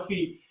skis on their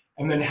feet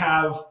and then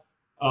have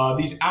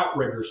these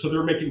outriggers. So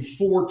they're making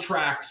 4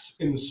 tracks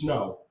in the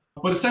snow.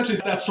 But essentially,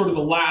 that's sort of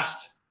the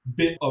last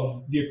bit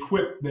of the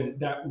equipment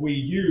that we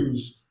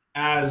use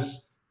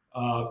as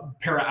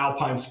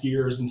para-alpine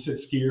skiers and sit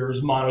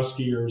skiers, mono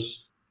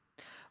skiers.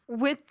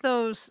 With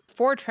those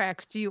 4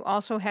 tracks, do you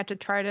also have to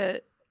try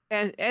to,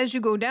 as you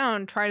go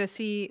down, try to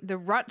see the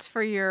ruts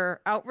for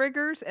your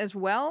outriggers as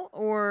well?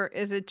 Or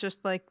is it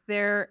just like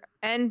there,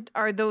 and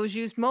are those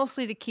used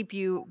mostly to keep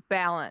you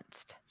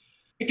balanced?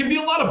 It can be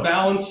a lot of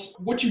balance.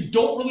 What you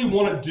don't really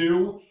want to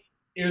do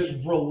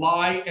is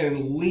rely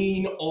and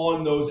lean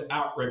on those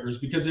outriggers,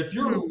 because if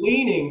you're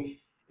leaning,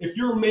 if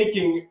you're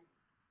making,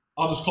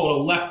 I'll just call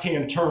it a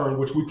left-hand turn,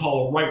 which we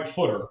call a right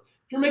footer.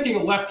 If you're making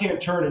a left-hand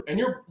turn and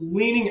you're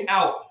leaning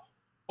out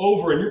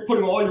over and you're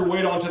putting all your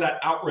weight onto that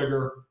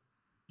outrigger,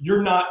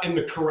 you're not in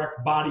the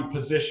correct body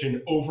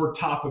position over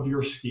top of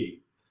your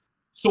ski.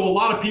 So a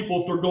lot of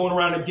people, if they're going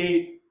around a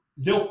gate,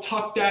 they'll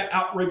tuck that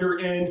outrigger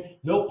in,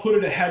 they'll put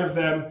it ahead of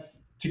them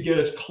to get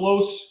as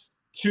close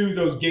to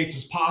those gates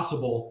as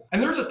possible.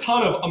 And there's a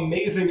ton of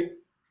amazing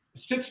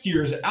sit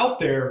skiers out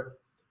there.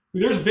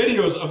 There's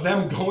videos of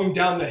them going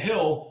down the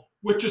hill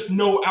with just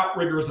no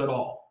outriggers at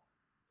all.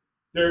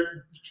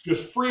 They're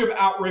just free of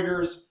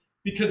outriggers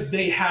because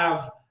they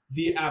have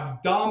the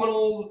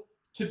abdominal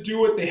to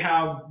do it, they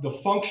have the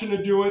function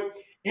to do it,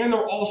 and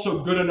they're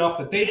also good enough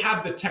that they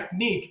have the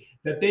technique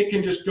that they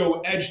can just go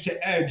edge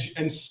to edge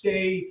and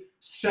stay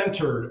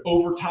centered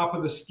over top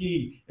of the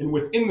ski and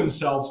within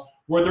themselves,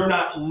 where they're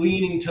not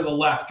leaning to the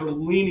left or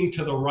leaning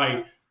to the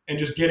right and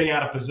just getting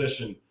out of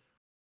position.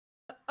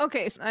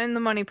 Okay, so I'm the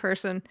money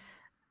person.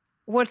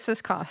 What's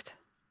this cost?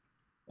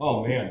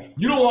 Oh man,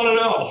 you don't want to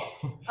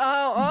know.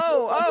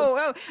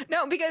 Oh.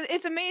 No, because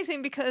it's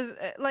amazing because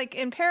like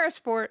in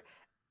parasport,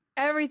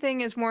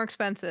 everything is more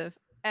expensive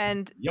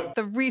and Yep.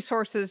 the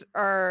resources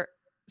are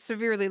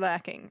severely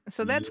lacking.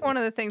 So that's Yep. one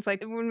of the things,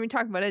 like when we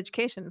talk about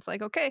education, it's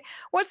like, okay,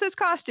 what's this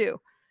cost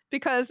you?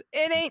 Because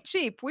it ain't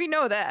cheap. We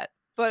know that.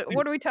 But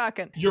what are we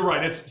talking? You're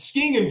right. It's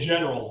skiing in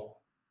general.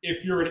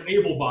 If you're an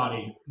able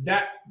body,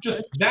 that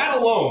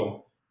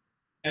alone,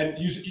 and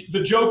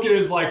the joke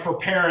is like for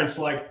parents,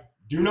 like,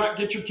 do not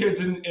get your kids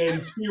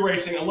in ski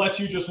racing unless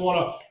you just want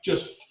to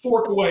just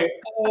fork away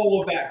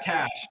all of that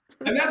cash.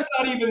 And that's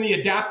not even the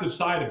adaptive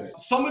side of it.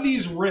 Some of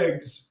these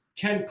rigs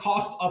can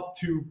cost up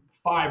to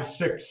 $5,000,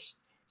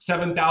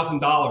 $6,000,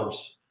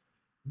 $7,000.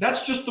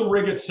 That's just the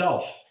rig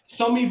itself.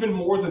 Some even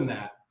more than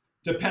that,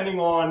 depending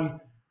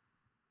on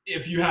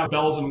if you have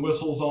bells and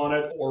whistles on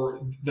it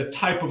or the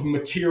type of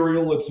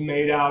material it's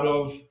made out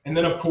of. And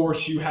then, of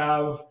course, you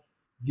have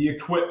the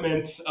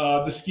equipment,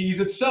 the skis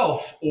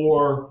itself,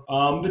 or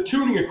the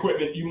tuning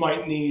equipment you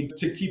might need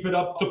to keep it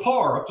up to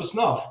par, up to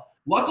snuff.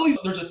 Luckily,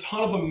 there's a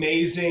ton of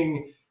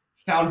amazing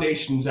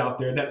foundations out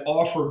there that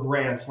offer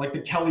grants, like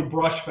the Kelly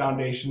Brush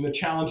Foundation, the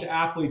Challenge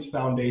Athletes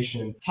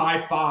Foundation,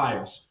 High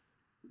Fives.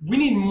 We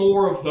need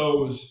more of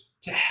those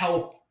to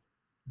help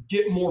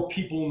get more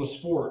people in the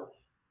sport.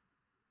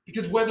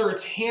 Because whether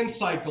it's hand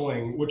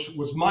cycling, which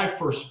was my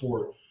first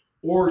sport,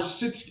 or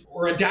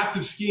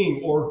adaptive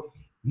skiing, or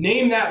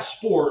name that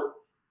sport,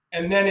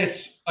 and then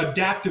its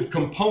adaptive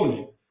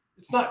component,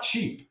 it's not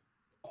cheap.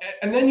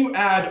 And then you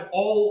add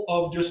all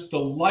of just the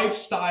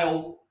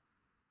lifestyle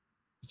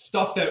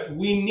stuff that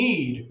we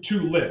need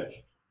to live.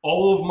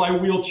 All of my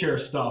wheelchair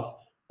stuff,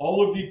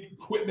 all of the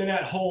equipment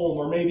at home,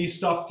 or maybe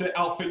stuff to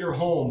outfit your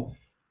home.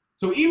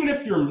 So even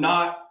if you're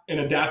not an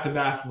adaptive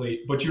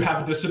athlete, but you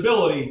have a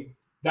disability,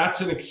 that's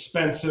an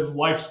expensive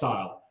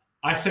lifestyle.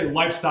 I say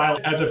lifestyle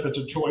as if it's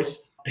a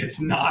choice. It's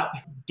not.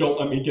 Don't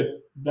let me get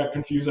that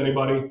confuse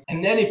anybody.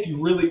 And then if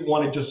you really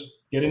want to just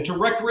get into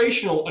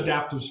recreational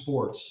adaptive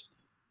sports,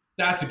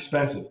 that's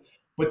expensive.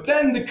 But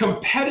then the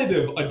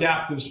competitive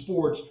adaptive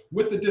sports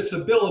with the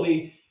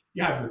disability,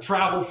 you have your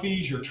travel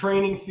fees, your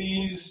training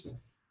fees,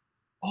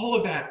 all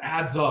of that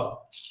adds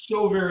up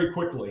so very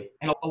quickly.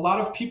 And a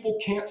lot of people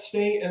can't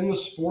stay in the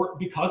sport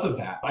because of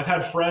that. I've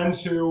had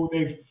friends who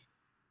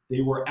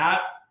they were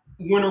at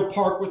Winter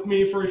Park with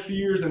me for a few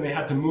years, and they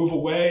had to move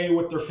away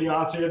with their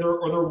fiance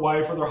or their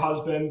wife or their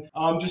husband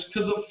just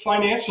because of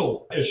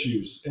financial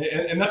issues.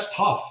 And that's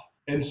tough.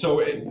 And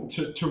so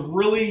to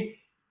really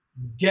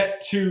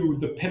get to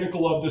the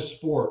pinnacle of this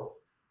sport,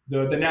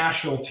 the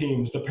national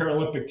teams, the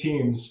Paralympic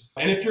teams,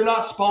 and if you're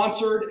not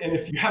sponsored and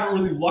if you haven't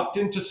really lucked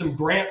into some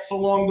grants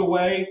along the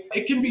way,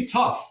 it can be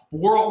tough.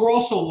 We're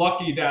also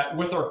lucky that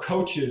with our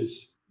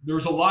coaches,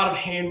 there's a lot of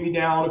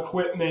hand-me-down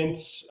equipment,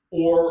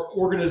 or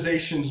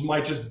organizations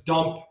might just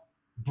dump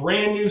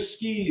brand new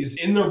skis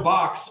in their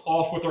box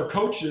off with our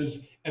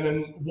coaches, and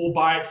then we'll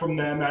buy it from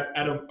them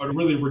at a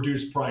really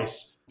reduced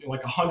price,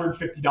 like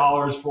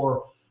 $150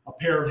 for a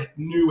pair of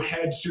new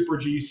Head Super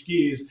G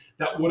skis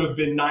that would have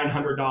been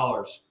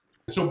 $900.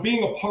 So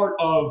being a part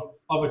of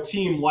a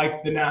team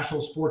like the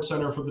National Sports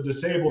Center for the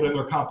Disabled and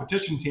their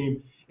competition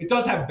team, it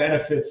does have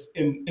benefits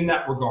in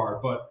that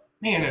regard, but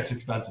man, it's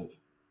expensive.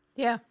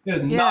 Yeah.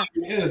 It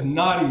is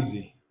not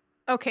easy.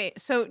 Okay,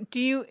 so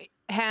do you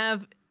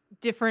have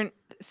different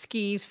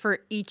skis for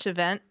each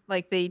event?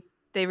 Like they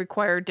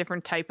require a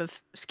different type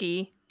of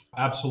ski?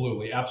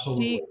 Absolutely.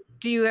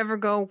 Do you ever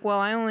go, well,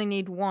 I only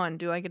need one.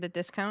 Do I get a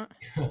discount?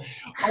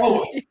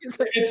 Oh,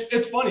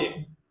 it's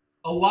funny.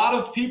 A lot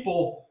of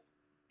people,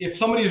 if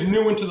somebody is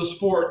new into the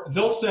sport,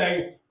 they'll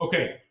say,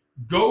 okay,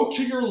 go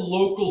to your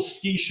local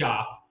ski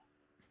shop,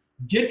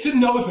 get to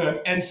know them,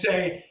 and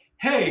say,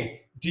 hey,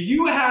 do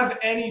you have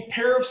any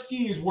pair of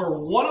skis where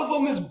one of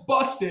them is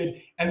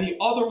busted and the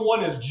other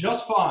one is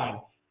just fine?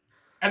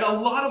 And a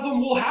lot of them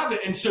will have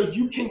it. And so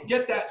you can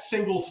get that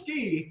single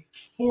ski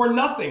for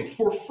nothing,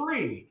 for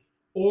free,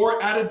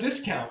 or at a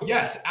discount.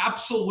 Yes,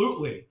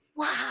 absolutely.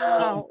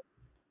 Wow.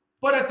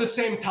 But at the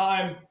same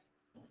time,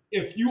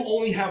 if you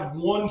only have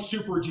one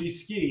Super G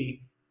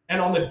ski and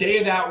on the day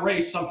of that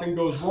race something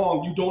goes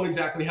wrong, you don't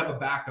exactly have a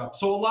backup.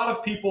 So a lot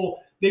of people,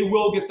 they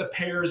will get the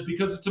pairs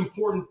because it's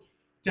important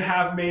to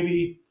have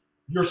maybe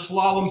your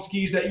slalom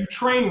skis that you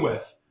train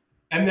with,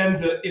 and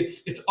then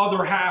its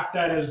other half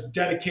that is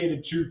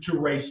dedicated to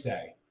race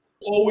day.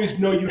 Always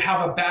know you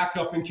have a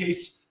backup in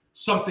case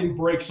something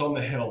breaks on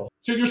the hill.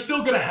 So you're still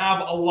going to have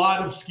a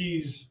lot of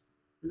skis.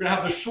 You're going to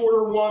have the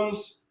shorter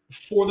ones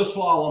for the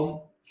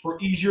slalom, for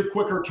easier,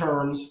 quicker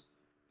turns,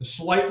 the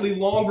slightly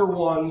longer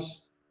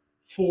ones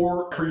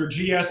for your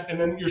GS, and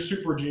then your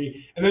Super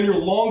G, and then your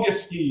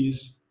longest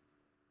skis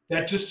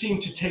that just seem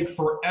to take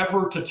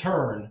forever to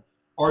turn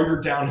are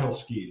your downhill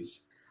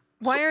skis.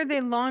 Why are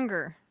they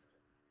longer?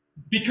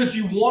 Because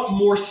you want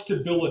more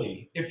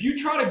stability. If you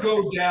try to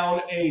go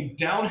down a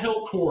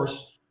downhill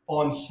course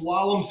on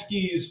slalom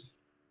skis,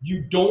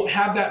 you don't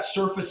have that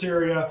surface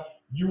area.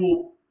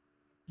 You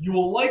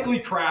will likely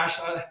crash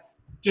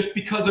just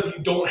because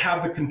you don't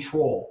have the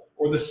control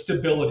or the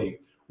stability.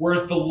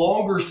 Whereas the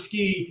longer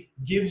ski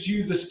gives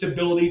you the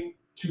stability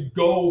to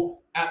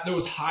go at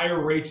those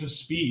higher rates of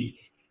speed.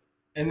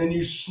 And then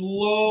you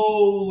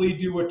slowly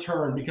do a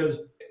turn,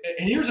 because,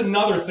 and here's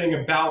another thing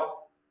about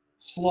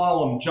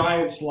slalom,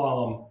 giant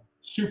slalom,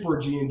 Super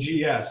G and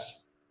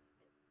GS.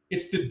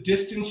 It's the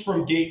distance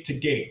from gate to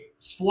gate.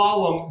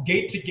 slalom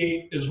gate to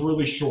gate is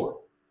really short.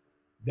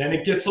 Then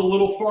it gets a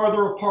little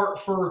farther apart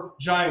for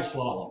giant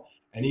slalom,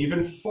 and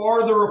even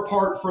farther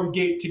apart from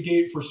gate to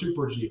gate for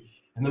Super G.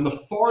 And then the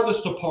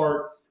farthest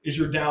apart is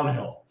your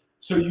downhill.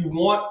 So you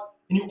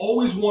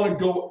always want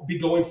to be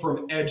going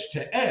from edge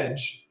to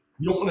edge.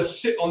 You don't want to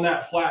sit on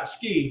that flat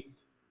ski.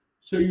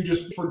 So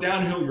for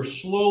downhill, you're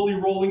slowly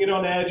rolling it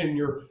on edge, and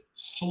you're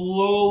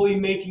slowly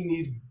making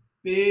these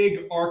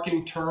big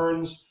arcing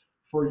turns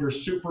for your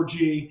Super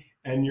G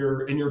and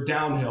your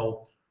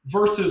downhill,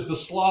 versus the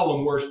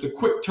slalom where it's the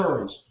quick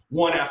turns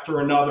one after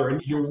another,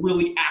 and you're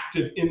really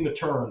active in the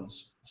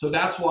turns. So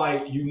that's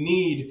why you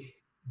need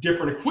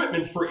different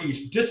equipment for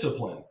each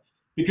discipline,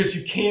 because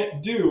you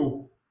can,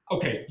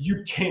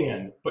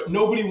 but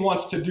nobody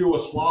wants to do a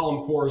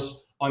slalom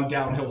course on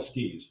downhill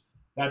skis.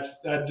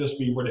 That'd just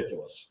be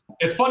ridiculous.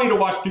 It's funny to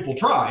watch people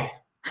try.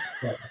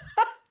 But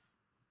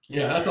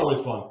yeah, that's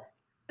always fun.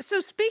 So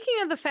speaking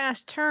of the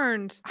fast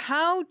turns,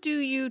 how do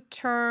you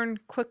turn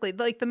quickly?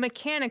 Like the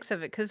mechanics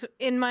of it? Because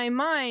in my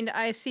mind,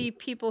 I see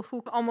people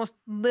who almost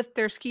lift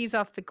their skis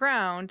off the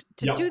ground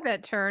to do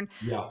that turn.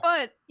 Yeah.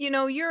 But,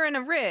 you're in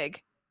a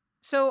rig.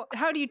 So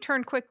how do you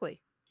turn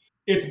quickly?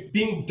 It's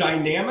being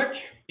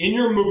dynamic in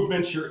your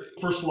movements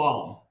for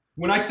slalom.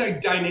 When I say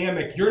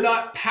dynamic, you're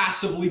not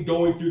passively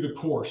going through the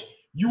course.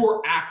 You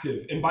are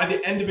active. And by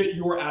the end of it,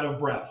 you are out of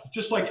breath,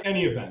 just like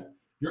any event.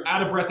 You're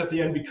out of breath at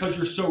the end because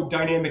you're so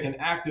dynamic and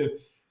active.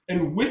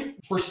 And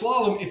for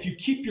slalom, if you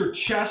keep your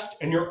chest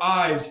and your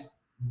eyes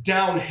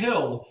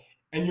downhill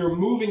and you're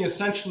moving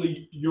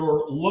essentially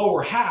your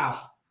lower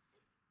half,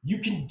 you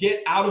can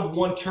get out of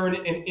one turn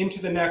and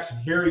into the next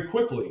very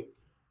quickly.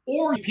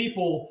 Or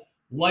people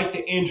like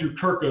the Andrew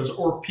Kirkas,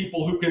 or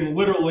people who can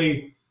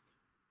literally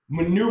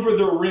maneuver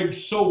their rig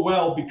so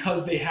well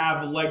because they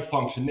have leg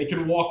function. They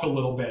can walk a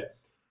little bit.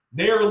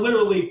 They are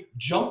literally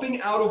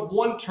jumping out of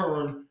one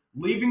turn,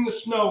 leaving the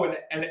snow,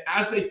 and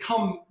as they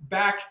come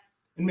back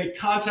and make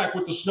contact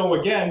with the snow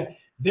again,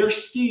 their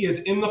ski is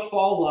in the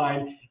fall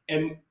line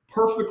and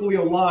perfectly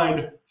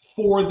aligned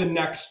for the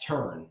next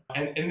turn.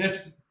 And that's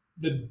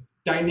the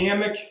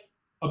dynamic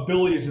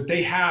abilities that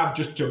they have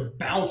just to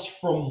bounce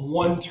from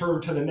one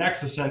turn to the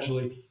next,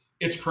 essentially.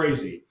 It's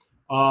crazy.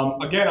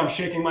 Again, I'm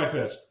shaking my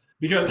fist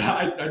because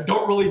I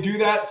don't really do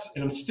that,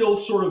 and I'm still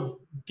sort of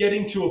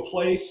getting to a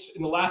place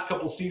in the last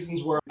couple of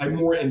seasons where I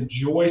more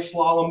enjoy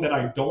slalom than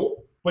I don't.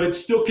 But it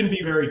still can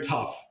be very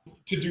tough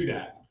to do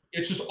that.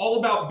 It's just all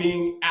about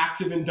being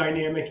active and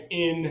dynamic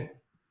in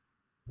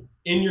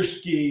your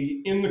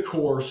ski, in the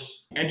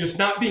course, and just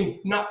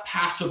not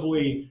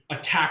passively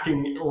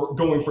attacking or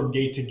going from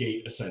gate to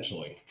gate,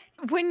 essentially.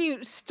 When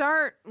you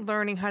start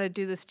learning how to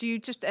do this, do you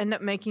just end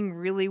up making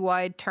really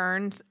wide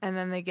turns and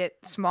then they get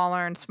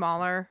smaller and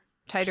smaller,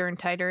 tighter and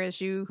tighter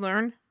as you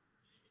learn?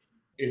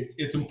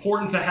 It's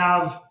important to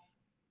have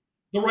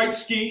the right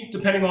ski,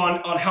 depending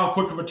on how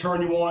quick of a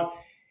turn you want,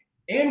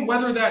 and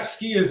whether that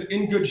ski is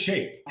in good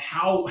shape,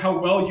 how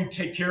well you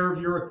take care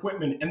of your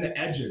equipment and the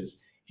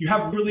edges. If you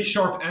have really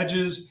sharp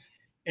edges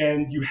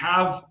and you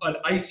have an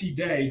icy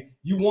day,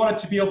 you want it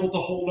to be able to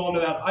hold on to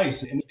that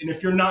ice. And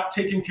if you're not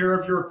taking care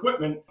of your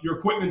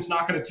equipment's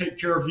not going to take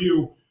care of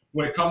you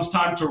when it comes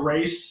time to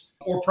race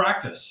or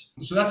practice.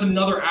 So that's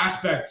another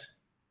aspect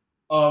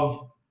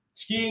of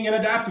skiing and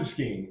adaptive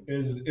skiing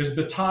is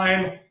the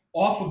time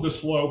off of the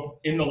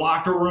slope in the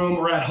locker room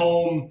or at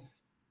home,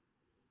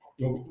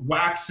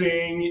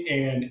 waxing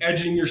and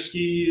edging your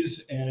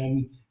skis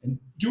and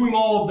doing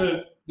all of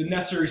the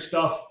necessary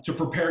stuff to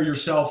prepare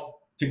yourself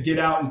to get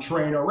out and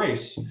train or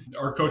race.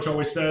 Our coach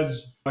always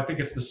says, I think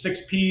it's the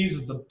 6 Ps,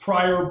 is the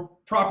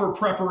proper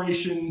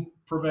preparation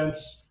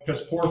prevents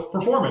poor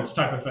performance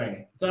type of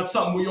thing. That's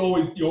something you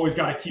always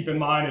got to keep in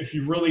mind if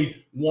you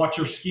really want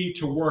your ski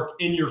to work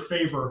in your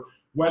favor,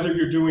 whether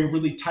you're doing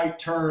really tight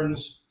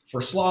turns for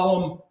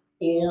slalom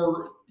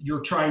or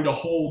you're trying to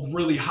hold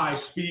really high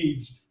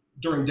speeds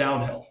during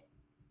downhill.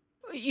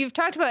 You've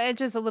talked about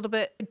edges a little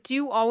bit. Do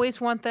you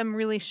always want them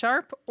really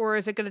sharp, or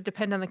is it going to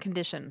depend on the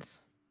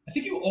conditions? I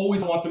think you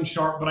always want them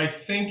sharp, but I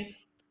think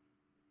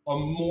a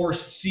more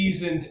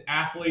seasoned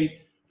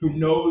athlete who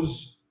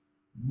knows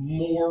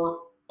more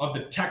of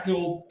the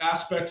technical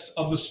aspects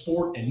of the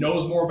sport and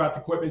knows more about the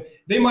equipment,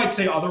 they might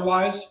say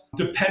otherwise,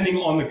 depending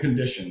on the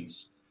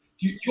conditions.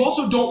 You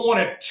also don't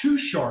want it too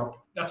sharp.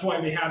 That's why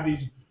they have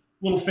these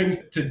little things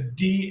to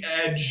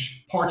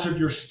de-edge parts of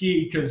your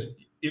ski, because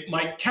it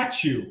might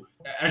catch you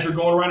as you're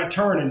going around a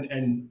turn,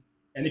 and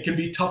it can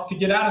be tough to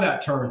get out of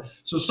that turn.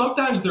 So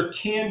sometimes there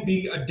can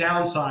be a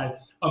downside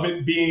of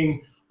it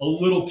being a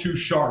little too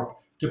sharp,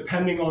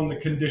 depending on the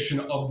condition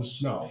of the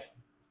snow.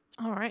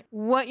 All right.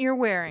 What you're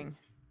wearing.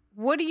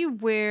 What do you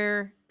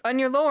wear on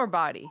your lower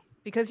body?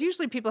 Because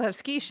usually people have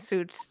ski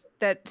suits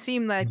that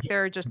seem like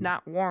they're just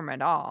not warm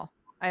at all.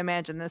 I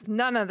imagine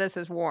none of this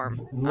is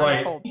warm.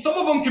 Right. Some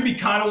of them can be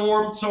kind of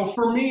warm. So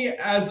for me,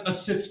 as a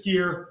sit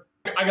skier,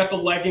 I got the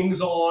leggings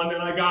on,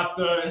 and I got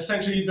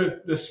essentially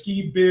the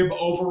ski bib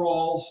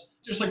overalls,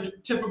 just like a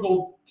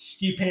typical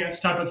ski pants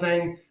type of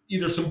thing.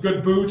 Either some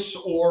good boots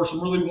or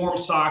some really warm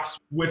socks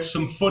with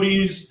some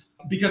footies.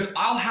 because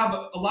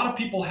a lot of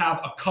people have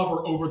a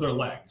cover over their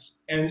legs,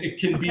 and it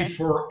can be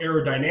for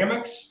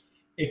aerodynamics.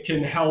 It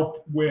can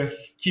help with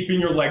keeping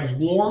your legs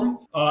warm,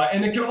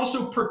 and it can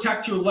also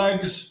protect your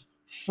legs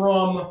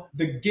from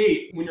the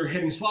gate when you're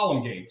hitting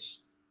slalom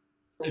gates.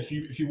 If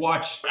you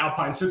watch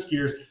Alpine sit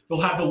skiers,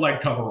 they'll have the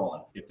leg cover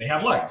on if they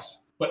have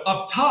legs. But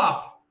up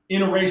top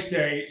in a race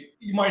day,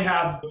 you might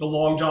have the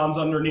long johns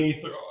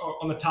underneath or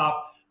on the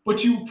top,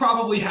 but you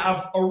probably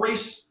have a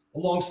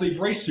long sleeve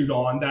race suit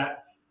on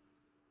that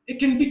it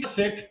can be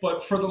thick,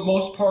 but for the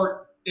most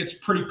part, it's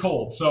pretty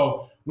cold.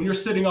 So when you're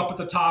sitting up at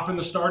the top in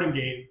the starting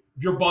gate,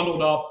 you're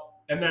bundled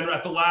up, and then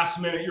at the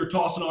last minute, you're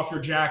tossing off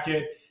your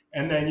jacket,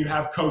 and then you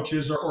have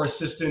coaches or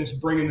assistants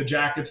bringing the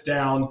jackets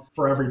down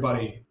for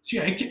everybody. So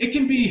yeah, it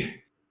can be,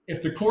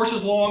 if the course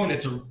is long and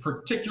it's a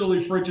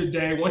particularly frigid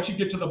day, once you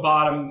get to the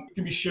bottom, you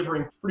can be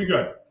shivering pretty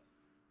good.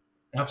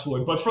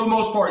 Absolutely. But for the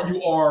most part,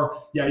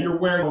 you're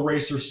wearing a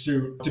racer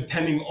suit,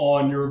 depending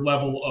on your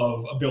level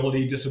of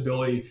ability,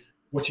 disability,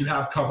 what you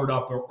have covered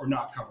up or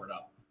not covered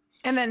up.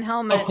 And then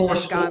helmet, of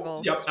course, and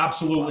goggles. Yep,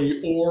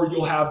 absolutely. Gloves. Or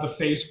you'll have the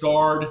face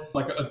guard,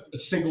 like a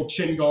single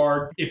chin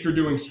guard, if you're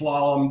doing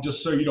slalom,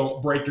 just so you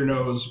don't break your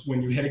nose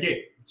when you hit a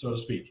gate, so to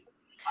speak.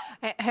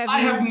 I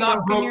have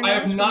not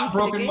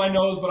broken my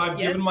nose, but I've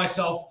given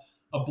myself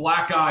a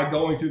black eye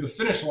going through the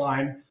finish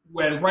line.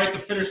 When right at the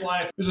finish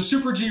line, there's a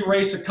Super G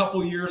race a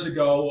couple years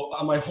ago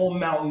on my home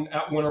mountain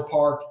at Winter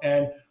Park,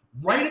 and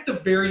right at the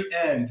very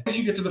end, as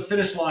you get to the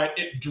finish line,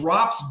 it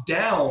drops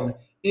down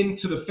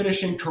into the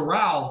finishing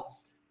corral.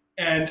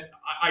 And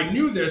I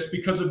knew this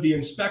because of the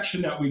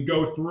inspection that we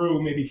go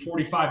through maybe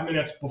 45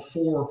 minutes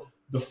before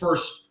the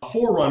first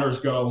four runners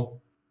go.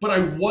 But I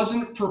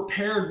wasn't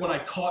prepared when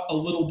I caught a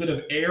little bit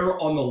of air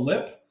on the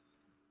lip.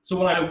 So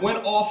when I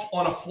went off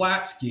on a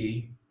flat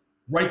ski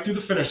right through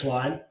the finish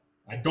line,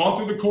 I'd gone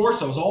through the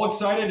course, I was all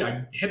excited,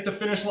 I hit the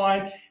finish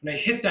line, and I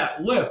hit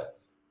that lip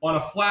on a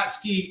flat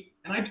ski,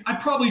 and I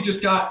probably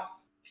just got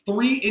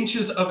 3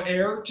 inches of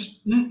air,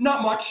 just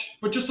not much,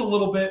 but just a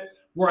little bit.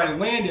 Where I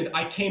landed,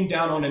 I came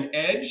down on an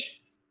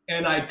edge,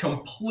 and I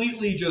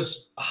completely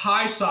just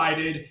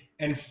high-sided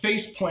and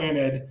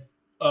face-planted,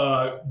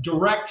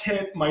 direct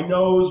hit my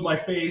nose, my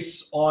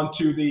face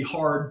onto the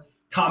hard,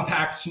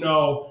 compact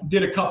snow,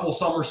 did a couple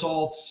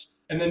somersaults,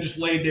 and then just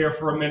laid there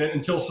for a minute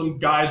until some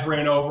guys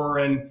ran over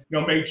and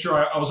made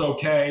sure I was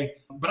okay.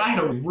 But I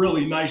had a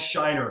really nice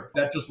shiner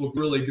that just looked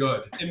really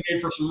good. It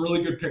made for some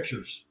really good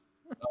pictures.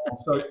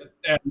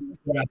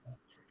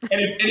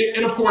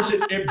 And of course,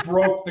 it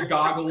broke the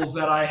goggles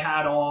that I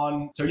had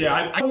on. So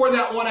yeah, I wore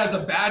that one as a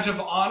badge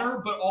of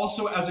honor, but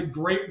also as a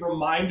great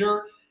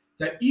reminder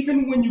that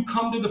even when you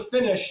come to the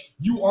finish,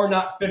 you are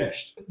not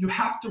finished. You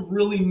have to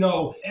really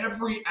know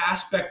every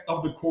aspect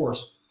of the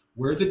course.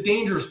 Where are the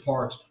dangerous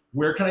parts?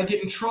 Where can I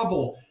get in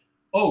trouble?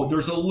 Oh,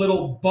 there's a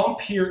little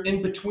bump here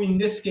in between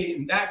this gate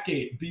and that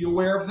gate. Be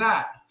aware of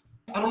that.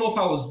 I don't know if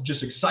I was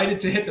just excited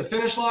to hit the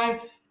finish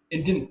line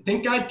and didn't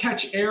think I'd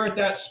catch air at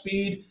that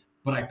speed,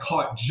 but I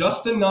caught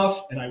just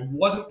enough and I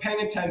wasn't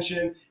paying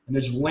attention and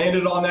it just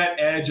landed on that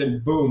edge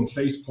and boom,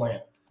 face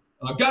plant.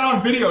 Got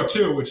on video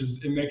too,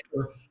 it makes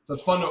sure so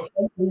it's fun to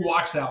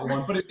watch that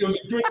one. But it was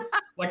a good,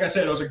 like I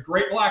said, it was a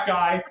great black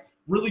eye,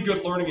 really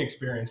good learning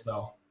experience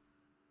though.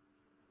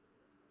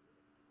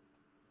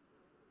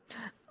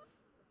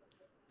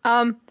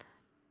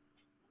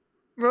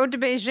 Road to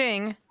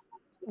Beijing,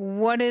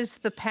 what is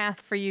the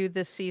path for you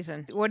this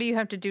season? What do you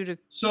have to do to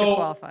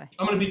qualify?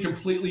 I'm going to be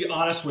completely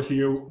honest with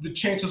you. The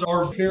chances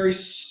are very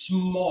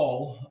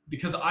small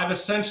because I've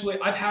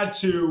had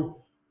to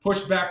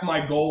push back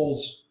my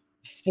goals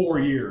 4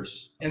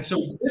 years. And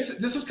so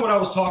this is what I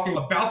was talking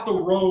about the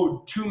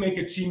road to make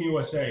a Team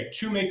USA,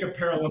 to make a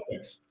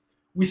Paralympics.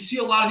 We see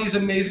a lot of these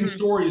amazing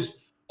stories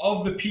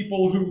of the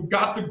people who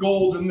got the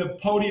golds and the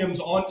podiums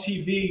on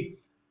TV.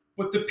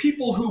 But the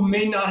people who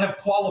may not have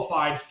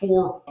qualified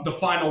for the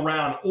final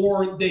round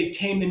or they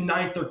came in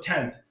 9th or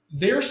 10th,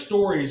 their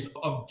stories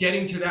of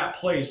getting to that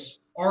place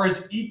are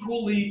as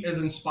equally as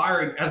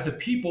inspiring as the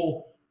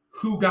people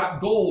who got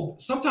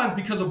gold, sometimes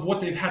because of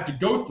what they've had to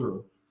go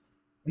through.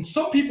 And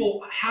some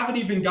people haven't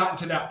even gotten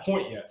to that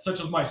point yet, such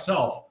as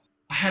myself.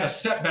 I had a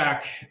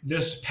setback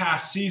this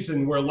past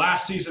season where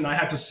last season I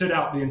had to sit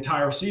out the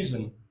entire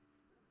season.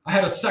 I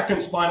had a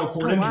second spinal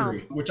cord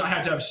injury, which I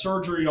had to have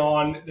surgery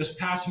on this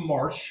past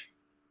March.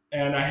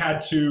 And I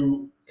had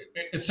to,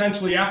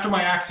 essentially, after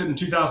my accident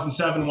in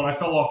 2007, when I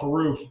fell off a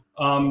roof,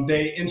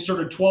 they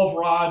inserted 12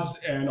 rods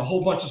and a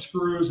whole bunch of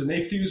screws, and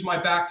they fused my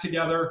back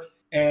together.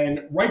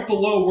 And right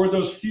below where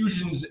those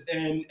fusions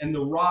and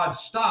the rods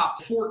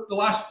stopped, for the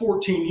last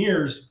 14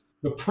 years,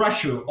 the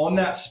pressure on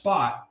that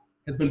spot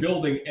has been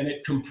building, and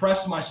it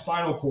compressed my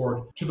spinal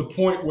cord to the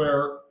point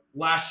where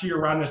last year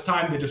around this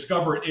time, they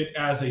discovered it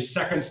as a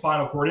second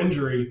spinal cord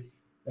injury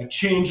that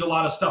changed a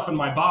lot of stuff in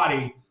my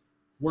body,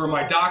 where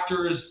my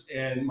doctors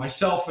and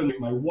myself and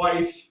my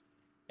wife,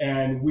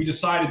 and we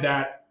decided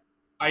that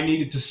I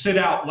needed to sit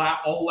out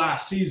all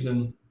last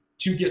season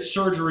to get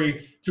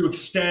surgery to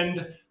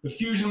extend the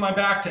fusion in my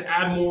back, to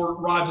add more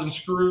rods and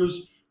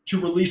screws, to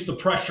release the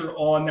pressure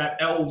on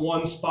that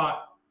L1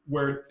 spot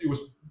where it was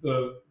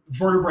the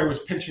vertebrae was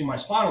pinching my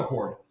spinal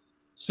cord.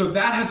 So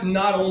that has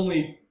not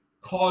only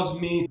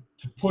caused me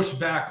to push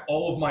back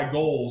all of my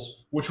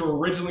goals, which were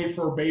originally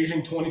for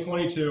Beijing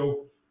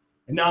 2022,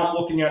 and now I'm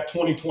looking at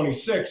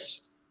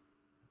 2026,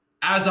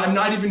 as I'm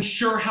not even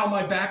sure how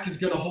my back is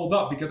going to hold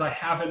up because I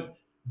haven't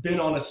been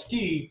on a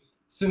ski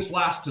since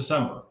last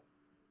December.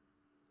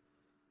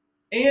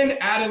 And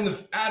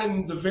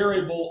adding the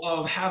variable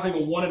of having a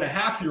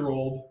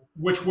 1.5-year-old,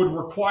 which would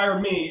require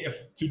me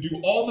to do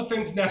all the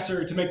things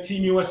necessary to make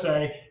Team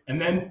USA and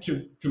then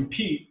to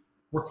compete,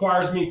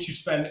 requires me to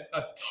spend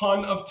a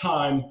ton of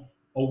time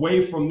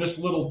away from this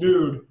little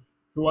dude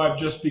who I've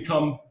just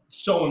become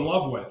so in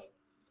love with.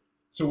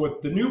 So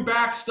with the new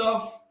back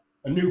stuff,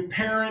 a new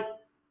parent,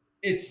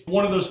 it's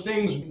one of those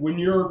things when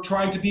you're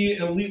trying to be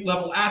an elite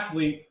level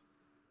athlete,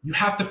 you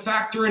have to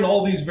factor in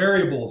all these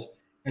variables.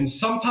 And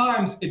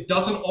sometimes it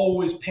doesn't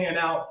always pan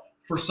out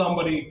for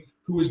somebody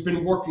who has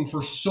been working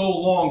for so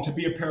long to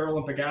be a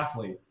Paralympic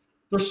athlete.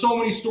 There's so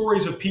many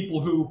stories of people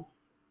who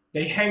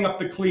they hang up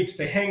the cleats,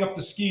 they hang up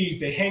the skis,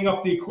 they hang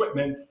up the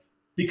equipment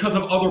because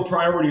of other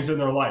priorities in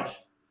their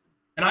life.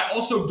 And I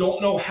also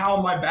don't know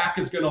how my back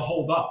is going to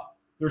hold up.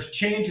 There's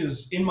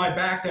changes in my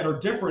back that are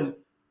different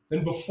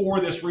than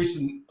before this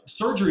recent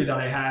surgery that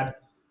I had.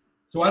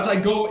 So as I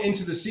go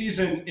into the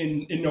season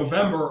in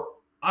November,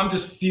 I'm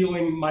just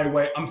feeling my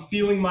way. I'm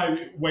feeling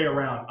my way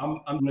around.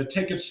 I'm going to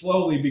take it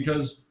slowly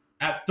because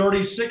at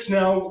 36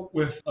 now,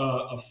 with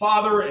a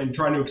father and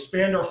trying to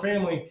expand our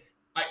family,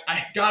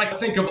 I got to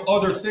think of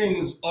other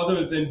things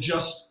other than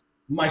just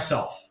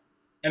myself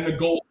and the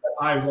goals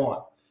that I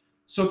want.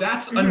 So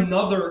that's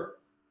another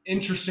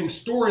interesting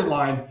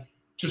storyline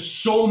to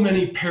so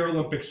many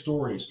Paralympic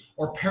stories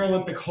or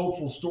Paralympic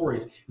hopeful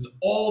stories is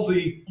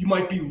you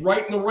might be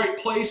right in the right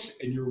place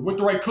and you're with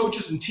the right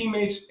coaches and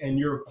teammates and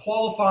you're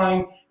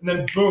qualifying, and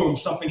then boom,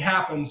 something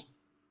happens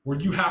where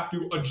you have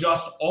to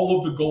adjust all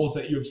of the goals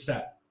that you have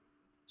set.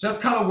 So that's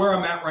kind of where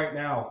I'm at right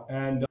now.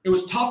 And it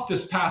was tough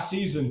this past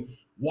season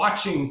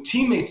watching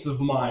teammates of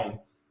mine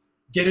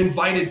get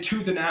invited to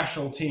the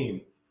national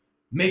team,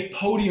 make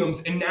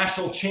podiums in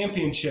national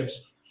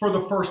championships for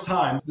the first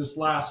time this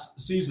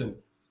last season.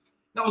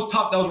 That was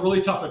tough. That was really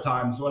tough at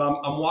times when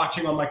I'm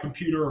watching on my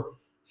computer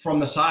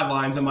from the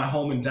sidelines in my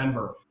home in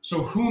Denver.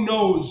 So who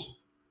knows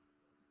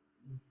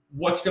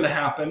what's going to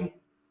happen,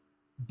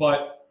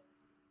 but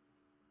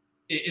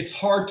it's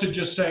hard to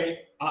just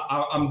say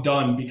I'm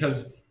done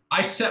because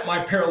I set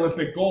my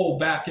Paralympic goal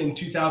back in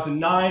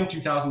 2009,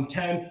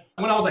 2010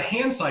 when I was a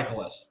hand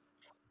cyclist.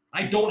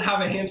 I don't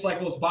have a hand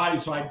cyclist body,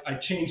 so I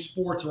changed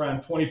sports around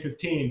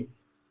 2015.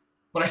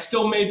 But I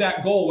still made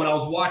that goal when I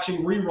was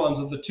watching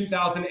reruns of the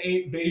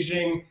 2008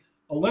 Beijing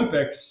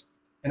Olympics,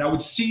 and I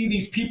would see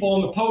these people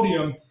on the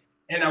podium,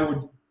 and I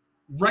would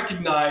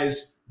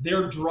recognize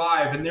their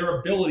drive and their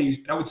abilities,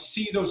 and I would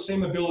see those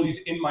same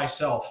abilities in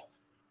myself,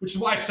 which is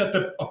why I set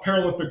a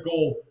Paralympic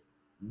goal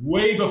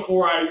way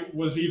before I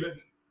was even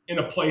in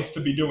a place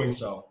to be doing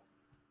so.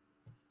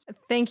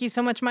 Thank you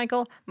so much,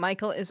 Michael.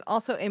 Michael is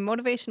also a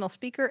motivational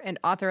speaker and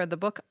author of the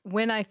book,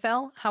 When I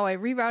Fell, How I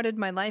Rerouted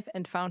My Life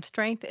and Found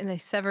Strength in a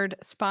Severed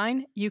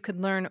Spine. You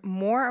can learn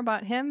more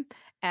about him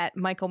at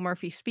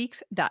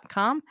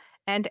michaelmurphyspeaks.com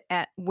and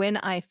at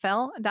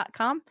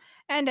whenifell.com.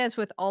 And as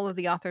with all of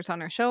the authors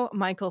on our show,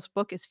 Michael's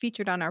book is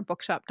featured on our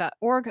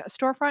bookshop.org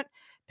storefront.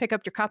 Pick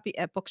up your copy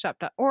at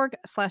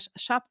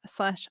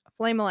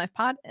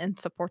bookshop.org/shop/flamealivepod and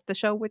support the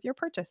show with your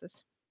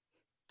purchases.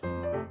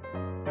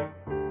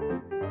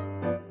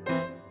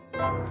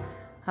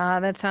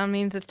 That sound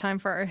means it's time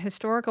for our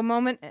historical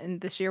moment,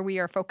 and this year we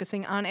are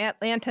focusing on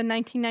Atlanta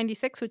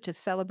 1996, which is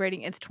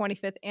celebrating its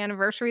 25th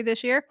anniversary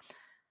this year.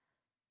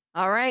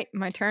 All right,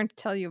 my turn to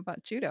tell you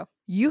about judo.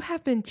 You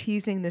have been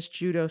teasing this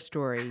judo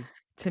story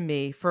to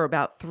me for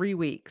about 3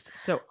 weeks.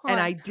 And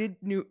I did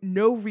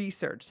no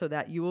research so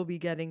that you will be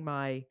getting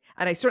and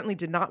I certainly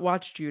did not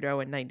watch judo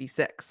in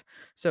 96.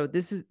 So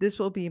this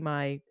will be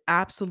my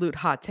absolute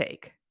hot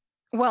take.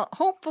 Well,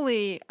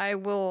 hopefully I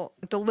will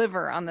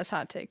deliver on this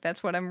hot take.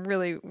 That's what I'm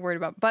really worried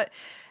about. But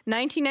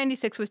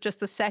 1996 was just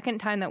the second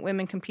time that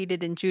women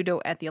competed in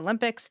judo at the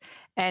Olympics.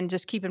 And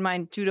just keep in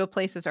mind, judo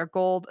places are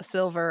gold,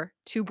 silver,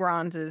 2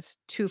 bronzes,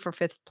 2 for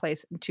 5th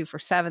place, and 2 for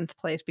 7th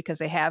place because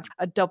they have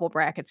a double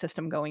bracket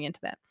system going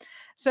into that.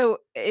 So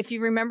if you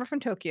remember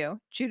from Tokyo,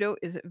 judo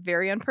is a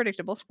very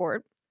unpredictable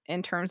sport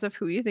in terms of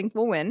who you think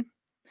will win.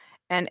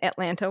 And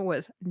Atlanta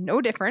was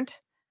no different.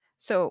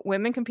 So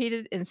women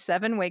competed in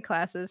 7 weight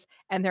classes,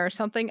 and there is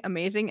something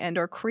amazing and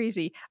or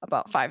crazy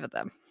about 5 of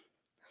them.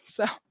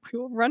 So we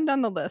will run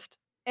down the list.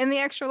 In the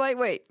extra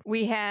lightweight,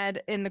 we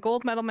had in the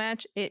gold medal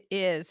match, it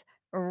is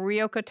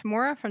Ryoka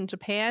Tamura from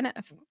Japan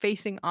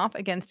facing off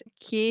against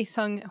Kie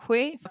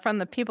Sung-hui from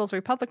the People's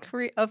Republic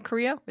of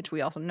Korea, which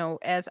we also know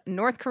as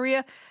North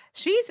Korea.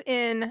 She's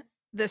in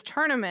this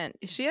tournament.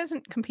 She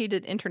hasn't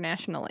competed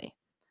internationally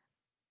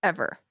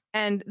ever.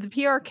 And the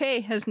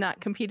PRK has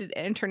not competed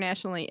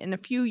internationally in a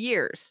few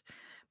years.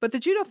 But the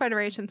Judo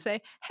Federation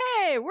say,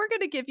 hey, we're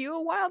going to give you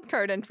a wild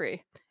card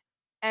entry.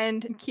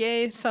 And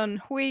Kie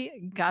Sun Hui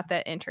got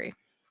that entry.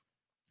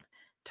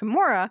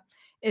 Tamura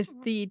is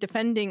the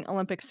defending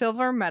Olympic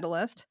silver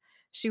medalist.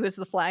 She was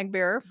the flag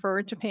bearer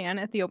for Japan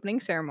at the opening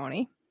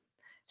ceremony.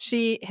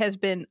 She has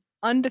been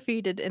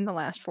undefeated in the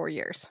last 4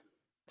 years.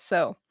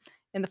 So,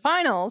 in the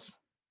finals,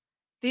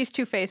 these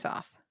two face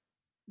off.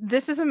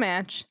 This is a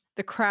match.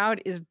 The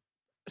crowd is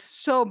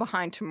so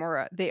behind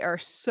Tamura. They are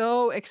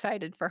so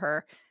excited for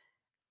her.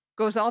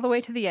 Goes all the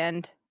way to the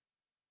end,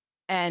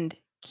 and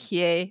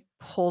Kie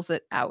pulls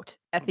it out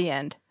at the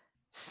end.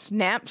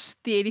 Snaps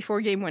the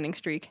 84-game winning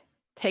streak,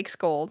 takes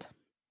gold.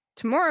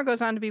 Tamura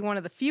goes on to be one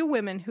of the few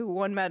women who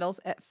won medals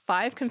at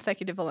 5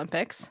 consecutive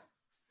Olympics.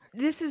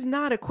 This is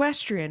not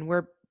equestrian,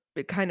 where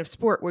kind of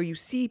sport where you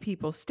see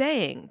people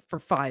staying for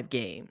 5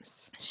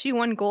 games. She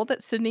won gold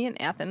at Sydney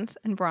and Athens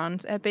and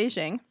bronze at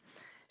Beijing.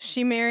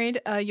 She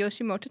married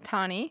Yoshimoto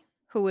Tani,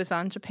 who was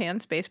on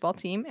Japan's baseball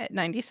team at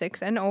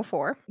 96 and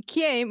 04.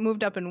 Kie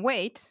moved up in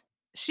weight.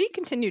 She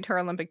continued her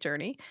Olympic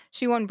journey.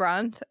 She won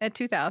bronze at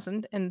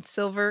 2000 and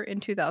silver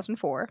in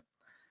 2004.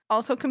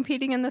 Also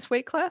competing in this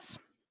weight class,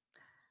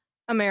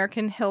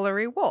 American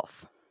Hillary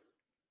Wolf,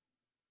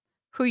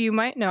 who you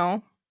might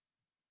know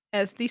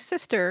as the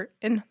sister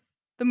in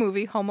the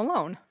movie Home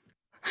Alone.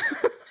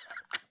 I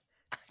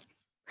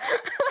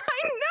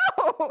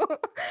know!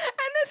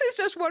 And this is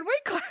just one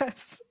weight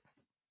class.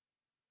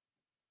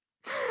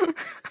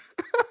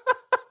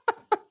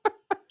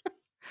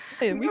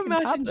 Can you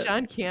imagine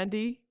John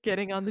Candy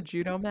getting on the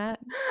judo mat?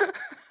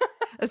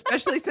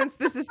 Especially since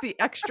this is the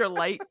extra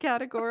light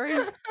category.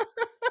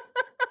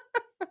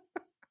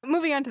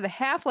 Moving on to the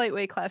half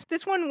lightweight class.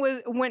 This one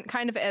went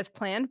kind of as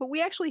planned, but we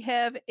actually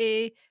have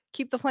a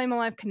Keep the Flame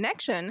Alive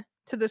connection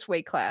to this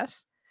weight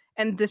class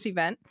and this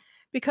event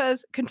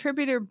because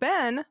contributor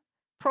Ben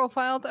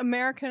profiled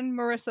American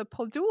Marissa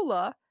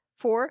Padula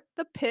for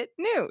the Pitt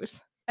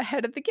News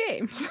ahead of the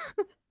games.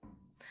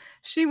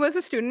 She was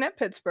a student at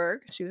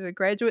Pittsburgh. She was a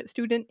graduate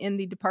student in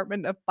the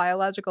Department of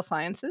Biological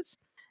Sciences.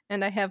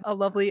 And I have a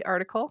lovely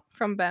article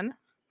from Ben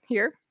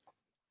here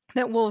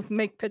that we'll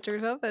make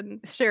pictures of and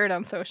share it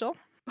on social.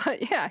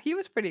 But yeah, he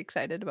was pretty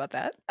excited about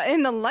that.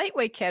 In the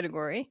lightweight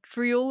category,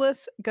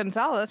 Driulis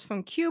Gonzalez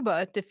from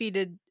Cuba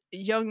defeated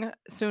Young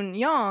Sun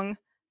Young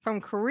from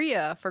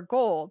Korea for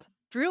gold.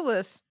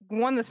 Driulis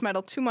won this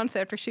medal 2 months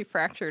after she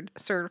fractured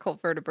cervical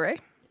vertebrae.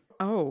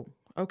 Oh,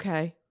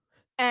 okay.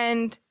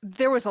 And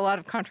there was a lot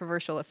of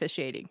controversial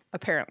officiating,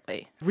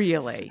 apparently.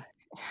 Really?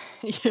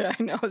 Yeah,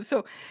 I know.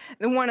 So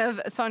one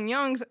of Sun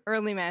Young's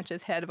early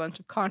matches had a bunch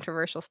of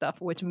controversial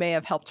stuff, which may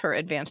have helped her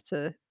advance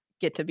to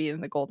get to be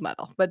in the gold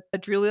medal. But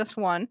Julius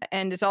won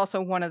and is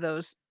also one of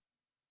those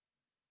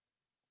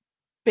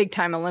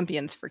big-time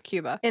Olympians for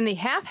Cuba. In the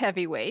half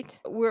heavyweight,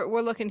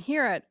 we're looking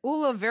here at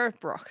Ulla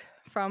Vertbroek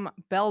from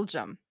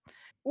Belgium.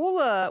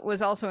 Ulla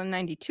was also in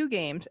 92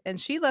 games, and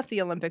she left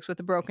the Olympics with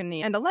a broken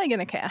knee and a leg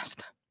in a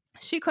cast.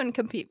 She couldn't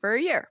compete for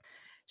a year.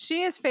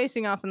 She is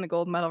facing off in the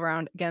gold medal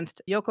round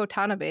against Yoko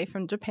Tanabe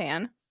from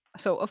Japan.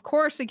 So, of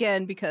course,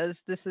 again,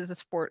 because this is a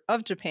sport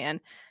of Japan,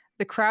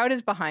 the crowd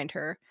is behind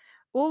her.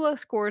 Ulla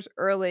scores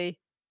early.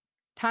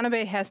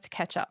 Tanabe has to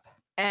catch up.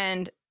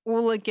 And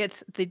Ulla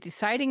gets the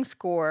deciding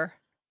score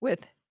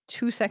with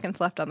 2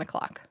 seconds left on the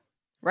clock.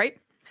 Right?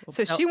 Well,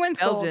 so she wins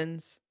gold.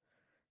 Belgians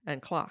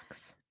and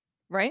clocks.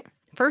 Right?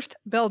 First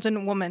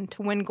Belgian woman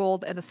to win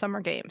gold at the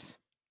Summer Games.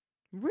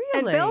 Really?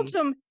 And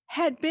Belgium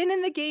had been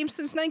in the games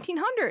since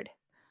 1900.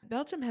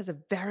 Belgium has a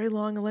very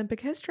long Olympic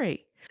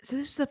history. So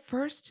this was the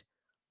first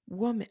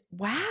woman.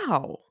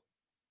 Wow.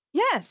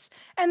 Yes.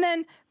 And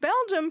then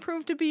Belgium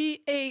proved to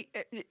be a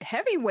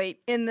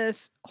heavyweight in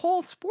this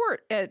whole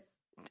sport at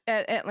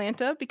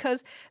Atlanta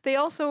because they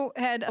also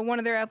had one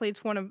of their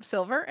athletes won a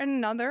silver and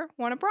another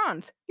won a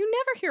bronze. You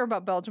never hear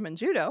about Belgium in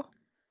judo.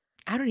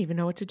 I don't even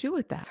know what to do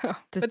with that.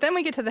 But then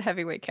we get to the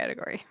heavyweight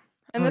category.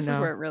 And this is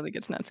where it really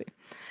gets nutsy.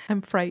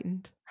 I'm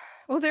frightened.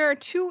 Well, there are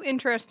 2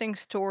 interesting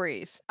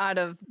stories out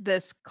of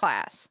this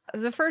class.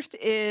 The first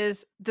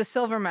is the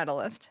silver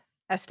medalist,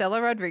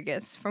 Estela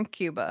Rodriguez from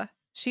Cuba.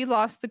 She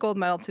lost the gold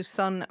medal to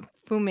Sun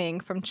Fuming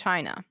from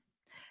China.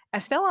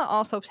 Estela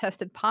also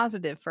tested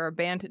positive for a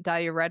banned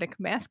diuretic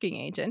masking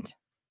agent,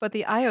 but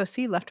the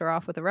IOC left her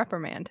off with a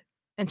reprimand,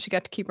 and she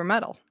got to keep her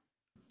medal.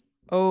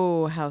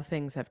 Oh, how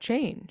things have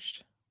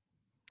changed.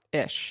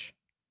 Ish.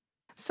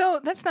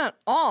 So that's not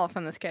all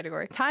from this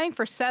category. Tying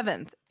for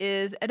 7th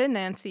is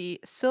Nancy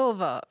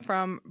Silva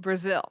from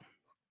Brazil.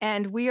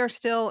 And we are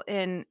still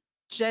in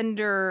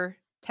gender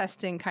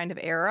testing kind of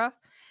era.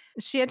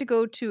 She had to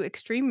go to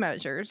extreme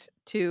measures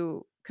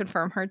to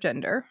confirm her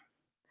gender.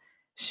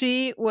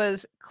 She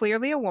was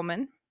clearly a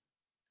woman,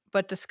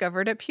 but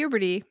discovered at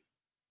puberty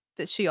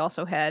that she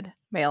also had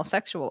male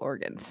sexual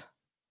organs.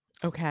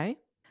 Okay.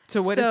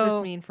 So what does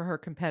this mean for her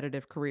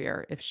competitive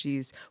career if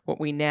she's what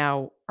we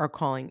now are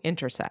calling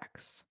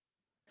intersex?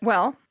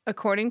 Well,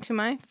 according to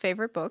my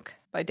favorite book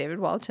by David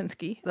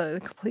Walachinsky,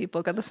 The Complete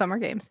Book of the Summer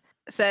Games,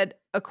 said,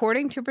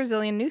 according to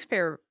Brazilian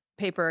newspaper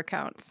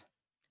accounts,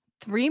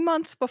 3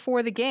 months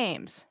before the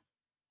games,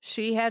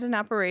 She had an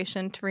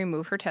operation to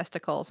remove her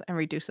testicles and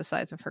reduce the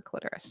size of her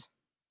clitoris.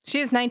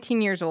 She is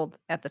 19 years old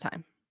at the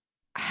time.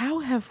 How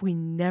have we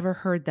never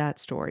heard that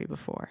story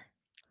before?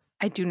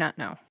 I do not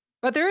know.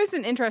 But there is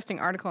an interesting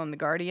article in The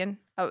Guardian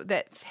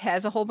that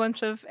has a whole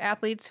bunch of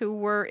athletes who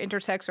were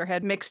intersex or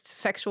had mixed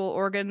sexual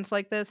organs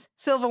like this.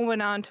 Silva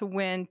went on to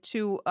win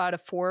 2 out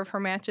of 4 of her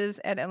matches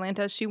at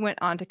Atlanta. She went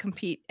on to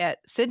compete at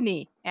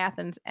Sydney,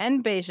 Athens,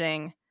 and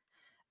Beijing.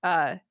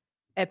 At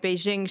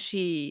Beijing,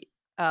 she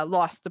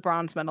lost the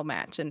bronze medal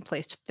match and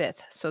placed 5th.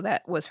 So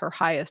that was her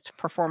highest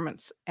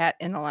performance at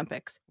an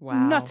Olympics.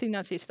 Wow.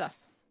 Nutsy stuff.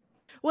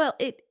 Well,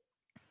 it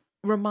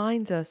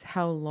reminds us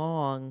how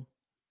long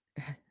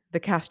the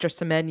Castor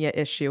Semenya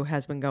issue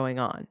has been going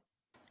on.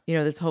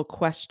 This whole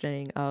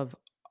questioning of,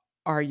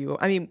 I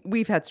mean,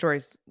 we've had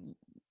stories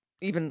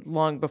even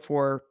long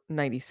before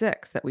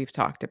 96 that we've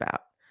talked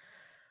about.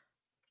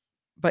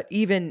 But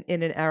even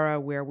in an era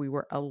where we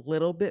were a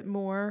little bit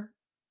more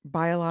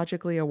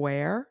biologically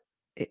aware,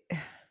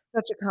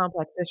 such a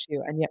complex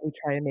issue, and yet we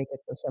try to make it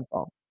so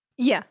simple.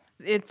 Yeah,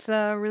 it's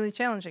really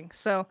challenging.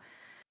 So,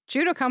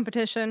 judo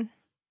competition,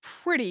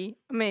 pretty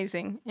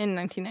amazing in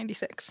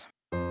 1996.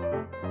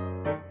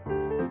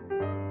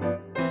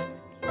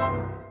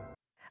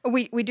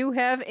 We do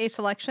have a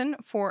selection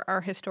for our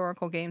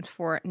historical games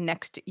for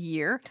next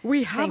year.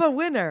 We have a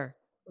winner.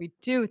 We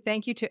do.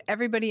 Thank you to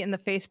everybody in the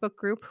Facebook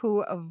group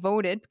who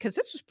voted because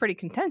this was pretty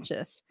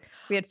contentious.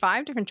 We had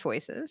 5 different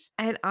choices.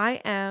 And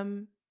I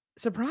am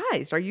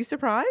surprised. Are you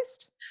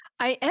surprised?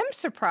 I am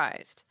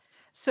surprised.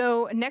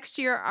 So next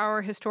year,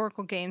 our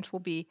historical games will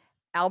be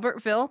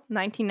Albertville,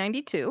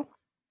 1992.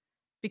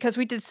 Because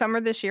we did summer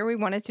this year, we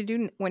wanted to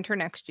do winter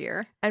next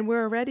year. And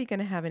we're already going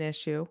to have an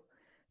issue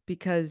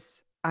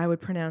because I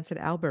would pronounce it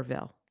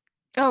Albertville.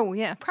 Oh,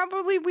 yeah.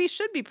 Probably we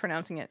should be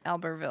pronouncing it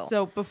Albertville.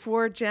 So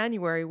before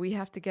January, we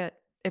have to get,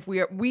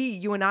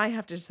 you and I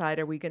have to decide,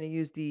 are we going to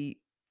use the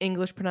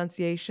English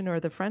pronunciation or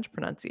the French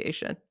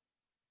pronunciation?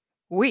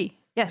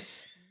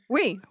 Yes.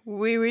 We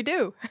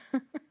do.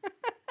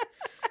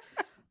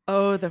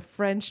 Oh, the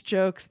French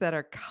jokes that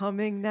are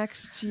coming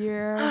next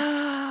year.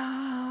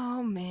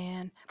 Oh,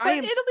 man. But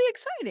it'll be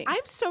exciting.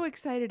 I'm so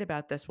excited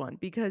about this one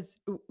because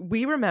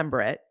we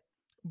remember it,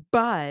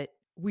 but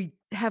we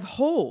have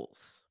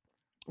holes.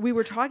 We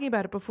were talking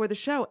about it before the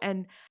show,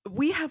 and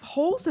we have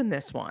holes in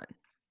this one.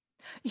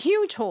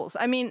 Huge holes.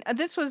 I mean,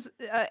 this was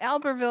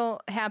Albertville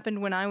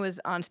happened when I was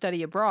on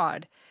study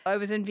abroad. I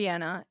was in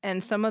Vienna,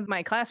 and some of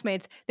my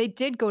classmates, they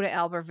did go to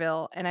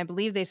Albertville, and I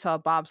believe they saw a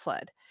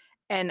bobsled.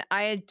 And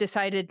I had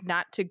decided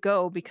not to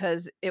go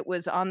because it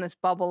was on this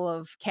bubble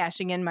of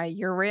cashing in my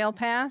Eurail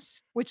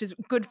pass, which is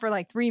good for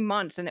like 3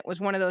 months. And it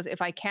was one of those,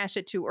 if I cash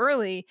it too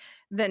early,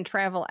 then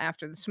travel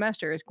after the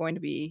semester is going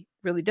to be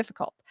really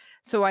difficult.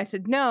 So I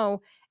said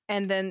no.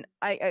 And then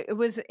I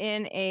was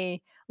in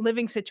a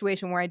living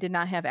situation where I did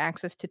not have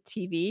access to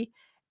TV.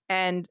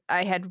 And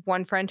I had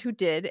one friend who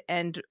did,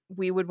 and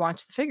we would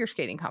watch the figure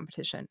skating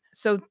competition.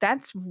 So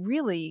that's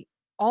really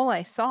all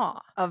I saw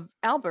of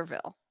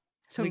Albertville.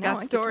 So we now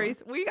got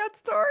stories. We got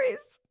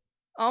stories.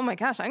 Oh my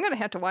gosh, I'm going to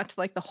have to watch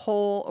like the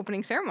whole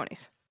opening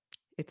ceremonies.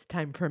 It's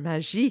time for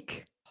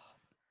Magique.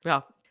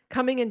 Well,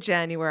 coming in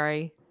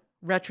January,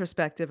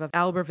 retrospective of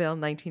Albertville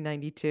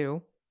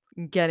 1992,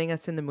 getting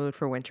us in the mood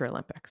for Winter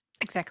Olympics.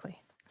 Exactly.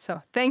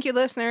 So thank you,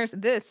 listeners.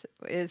 This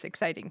is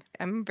exciting.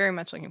 I'm very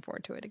much looking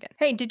forward to it again.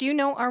 Hey, did you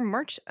know our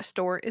merch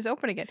store is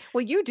open again?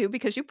 Well, you do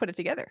because you put it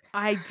together.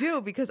 I do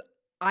because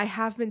I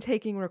have been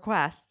taking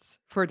requests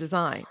for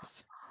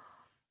designs.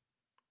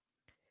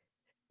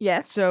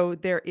 Yes. So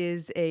there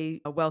is a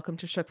Welcome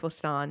to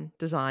Shuklistan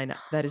design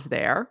that is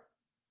there.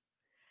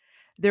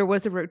 There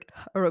was a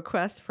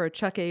request for a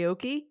Chuck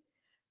Aoki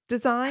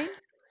design,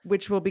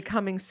 which will be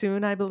coming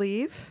soon, I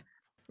believe.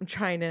 I'm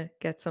trying to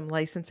get some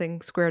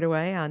licensing squared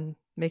away on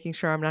making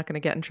sure I'm not going to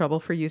get in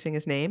trouble for using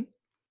his name.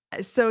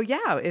 So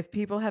yeah, if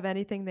people have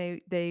anything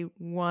they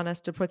want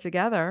us to put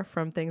together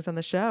from things on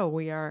the show,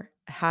 we are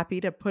happy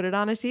to put it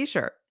on a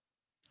t-shirt.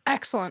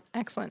 Excellent.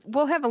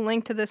 We'll have a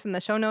link to this in the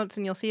show notes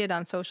and you'll see it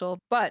on social,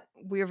 but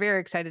we're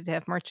very excited to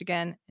have merch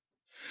again.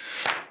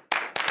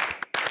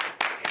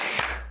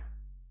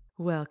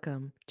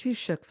 Welcome to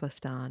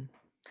Shuklistan.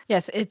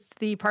 Yes, it's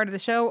the part of the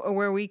show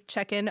where we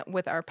check in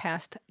with our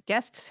past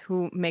guests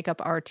who make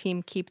up our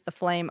team Keep the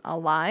Flame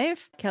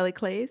Alive. Kelly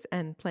Clays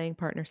and playing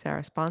partner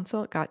Sarah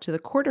Sponsel got to the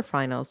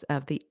quarterfinals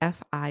of the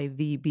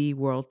FIVB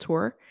World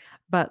Tour,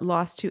 but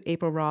lost to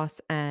April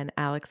Ross and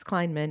Alex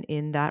Kleinman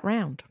in that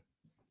round.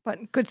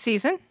 But good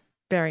season.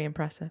 Very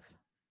impressive.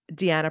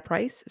 Deanna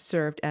Price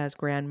served as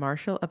Grand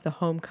Marshal of the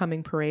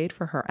homecoming parade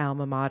for her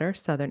alma mater,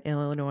 Southern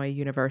Illinois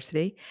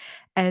University,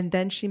 and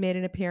then she made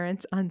an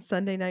appearance on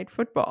Sunday Night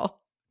Football,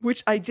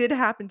 which I did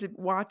happen to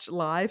watch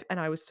live,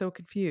 and I was so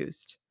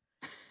confused.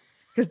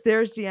 Because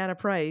there's Deanna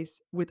Price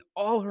with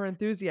all her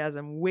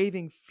enthusiasm,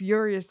 waving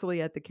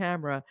furiously at the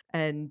camera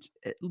and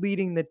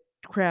leading the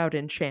crowd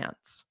in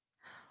chants.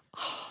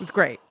 It was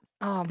great.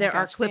 Oh, there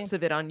are clips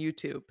of it on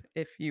YouTube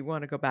if you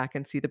want to go back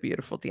and see the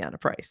beautiful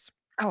Deanna Price.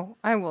 Oh,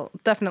 I will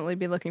definitely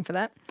be looking for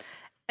that.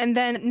 And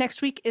then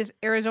next week is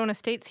Arizona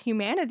State's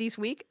Humanities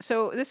Week.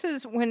 So this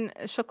is when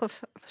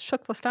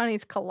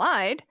Shuklistanis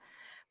collide.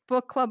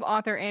 Book club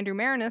author Andrew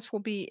Marinus will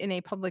be in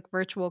a public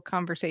virtual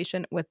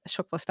conversation with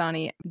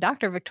Shuklistani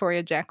Dr.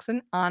 Victoria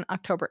Jackson on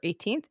October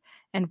 18th,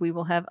 and we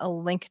will have a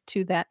link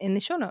to that in the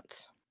show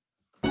notes.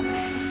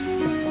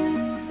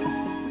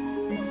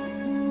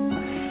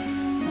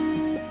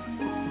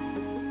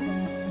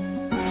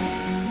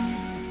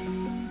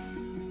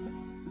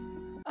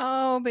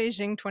 Oh,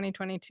 Beijing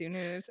 2022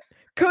 news.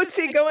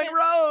 Coatsy going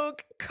rogue.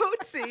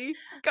 Coatsy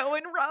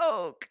going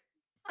rogue.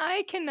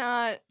 I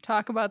cannot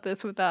talk about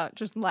this without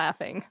just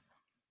laughing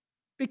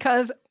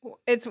because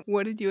it's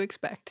what did you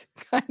expect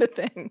kind of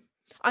thing.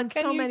 On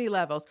so many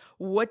levels.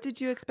 What did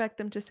you expect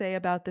them to say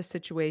about this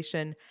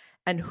situation?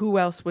 And who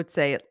else would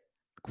say it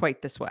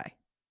quite this way?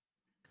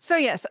 So,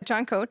 yes,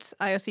 John Coates,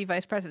 IOC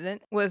vice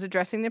president, was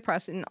addressing the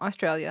press in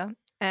Australia,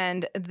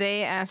 and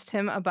they asked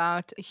him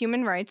about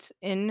human rights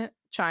in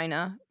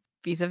China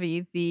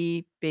vis-a-vis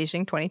the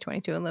Beijing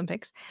 2022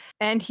 Olympics.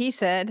 And he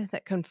said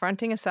that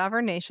confronting a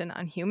sovereign nation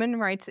on human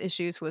rights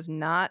issues was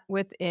not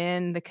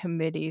within the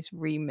committee's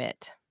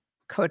remit.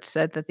 Coates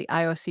said that the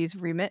IOC's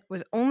remit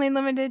was only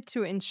limited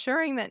to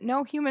ensuring that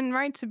no human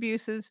rights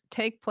abuses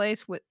take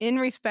place in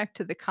respect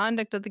to the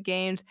conduct of the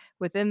Games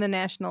within the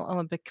National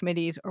Olympic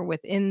Committees or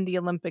within the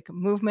Olympic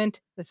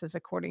movement. This is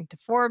according to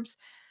Forbes.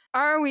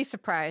 Are we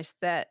surprised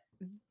that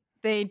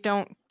they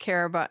don't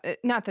care about it?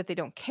 Not that they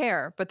don't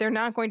care, but they're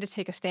not going to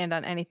take a stand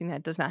on anything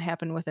that does not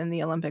happen within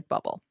the Olympic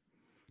bubble.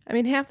 I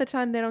mean, half the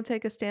time they don't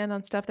take a stand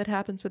on stuff that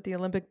happens with the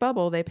Olympic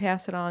bubble. They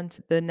pass it on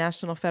to the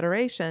national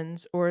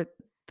federations or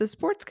the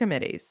sports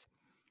committees.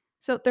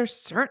 So they're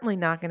certainly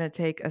not going to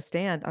take a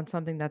stand on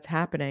something that's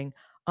happening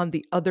on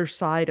the other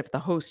side of the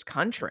host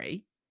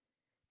country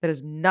that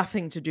has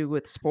nothing to do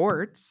with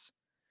sports.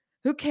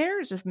 Who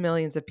cares if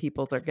millions of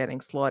people are getting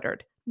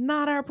slaughtered?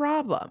 Not our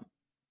problem.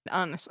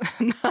 Honestly,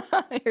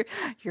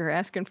 you're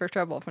asking for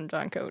trouble from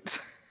John Coates.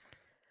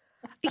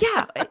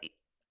 Yeah.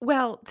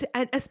 Well,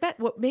 and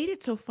what made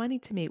it so funny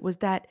to me was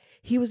that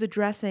he was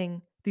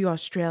addressing the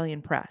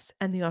Australian press,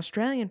 and the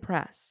Australian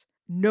press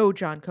know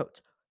John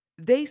Coates.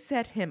 They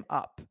set him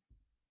up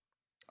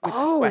with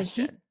this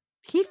question.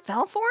 He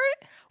fell for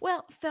it?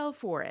 Well, fell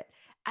for it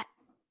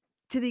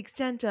to the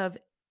extent of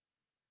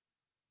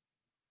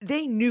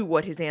they knew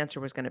what his answer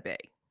was going to be.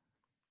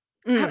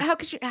 How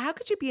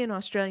could you be an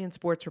Australian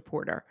sports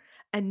reporter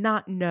and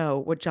not know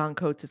what John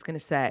Coates is going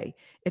to say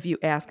if you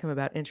ask him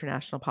about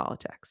international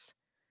politics?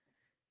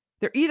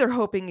 They're either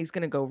hoping he's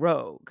going to go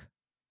rogue,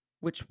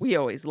 which we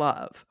always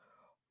love,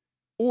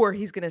 or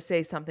he's going to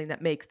say something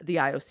that makes the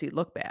IOC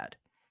look bad.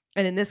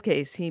 And in this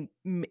case,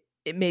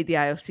 it made the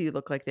IOC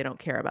look like they don't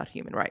care about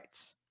human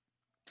rights.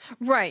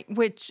 Right,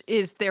 which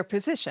is their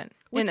position,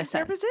 in a sense.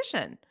 Their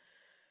position.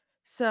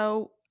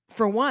 So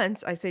for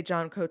once, I say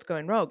John Coates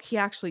going rogue. He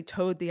actually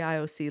towed the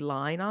IOC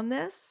line on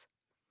this,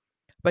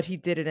 but he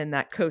did it in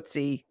that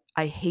Coatesy,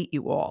 I hate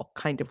you all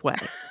kind of way.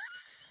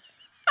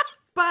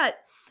 But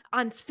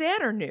on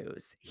sadder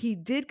news, he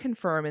did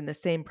confirm in the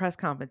same press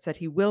conference that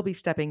he will be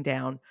stepping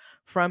down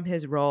from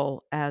his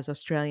role as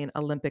Australian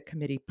Olympic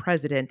Committee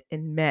president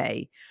in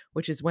May,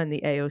 which is when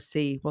the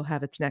AOC will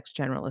have its next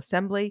General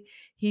Assembly.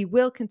 He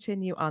will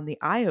continue on the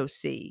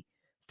IOC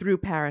through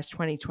Paris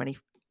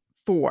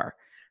 2024.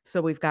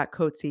 So we've got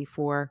Coatesy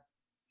for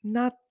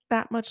not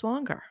that much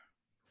longer.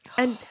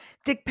 And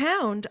Dick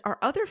Pound, our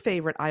other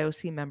favorite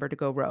IOC member to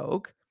go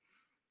rogue,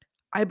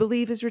 I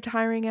believe is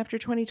retiring after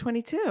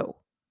 2022.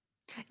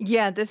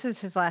 Yeah, this is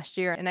his last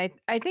year. And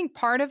I think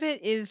part of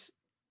it is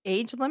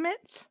age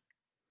limits.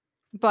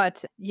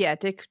 But yeah,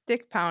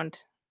 Dick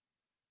Pound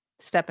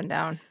stepping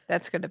down.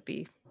 That's going to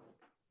be.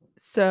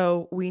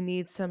 So we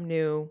need some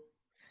new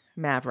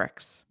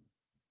Mavericks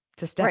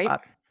to step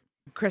up.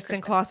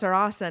 Kristen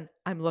Klosser-Awson,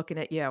 I'm looking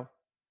at you.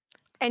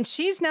 And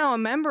she's now a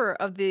member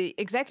of the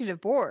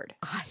executive board.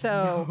 I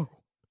know.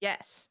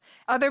 Yes.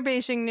 Other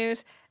Beijing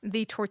news,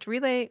 the torch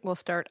relay will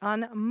start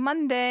on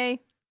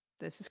Monday.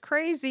 This is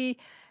crazy.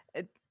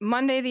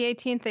 Monday the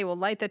 18th, they will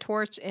light the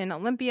torch in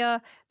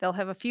Olympia. They'll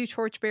have a few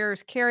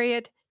torchbearers carry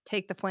it,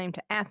 take the flame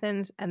to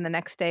Athens, and the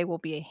next day will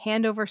be a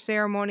handover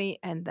ceremony,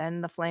 and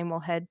then the flame will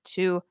head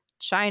to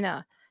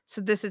China.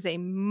 So this is a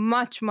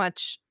much more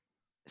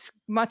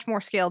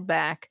scaled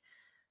back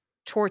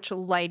torch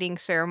lighting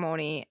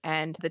ceremony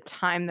and the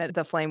time that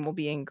the flame will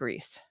be in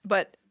Greece.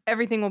 But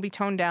everything will be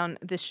toned down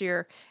this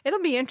year.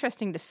 It'll be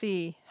interesting to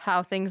see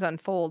how things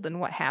unfold and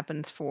what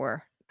happens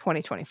for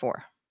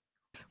 2024.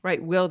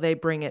 Right. Will they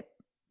bring it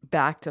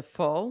back to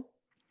full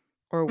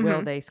or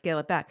will they scale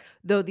it back?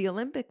 Though the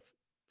Olympic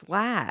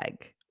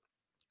flag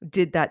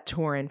did that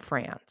tour in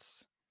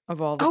France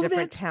of all the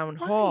different town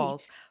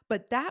halls,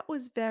 but that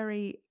was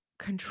very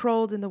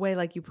controlled in the way,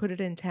 like you put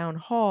it in town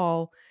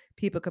hall,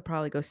 people could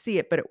probably go see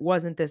it, but it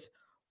wasn't this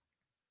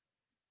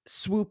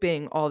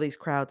swooping all these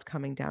crowds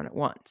coming down at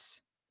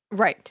once.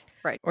 Right.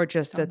 Or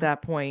just at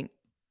that point,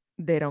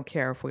 they don't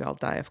care if we all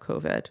die of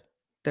COVID.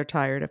 They're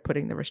tired of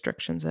putting the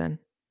restrictions in.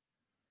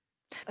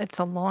 It's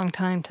a long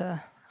time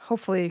to,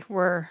 hopefully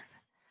we're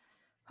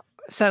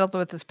settled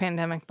with this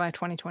pandemic by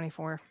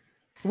 2024.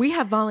 We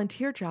have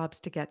volunteer jobs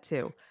to get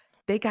to.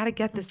 They got to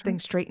get this thing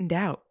straightened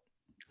out.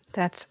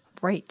 That's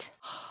right.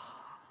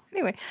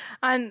 Anyway,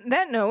 on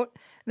that note,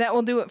 that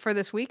will do it for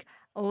this week.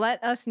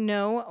 Let us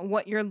know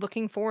what you're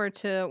looking forward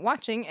to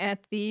watching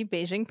at the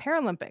Beijing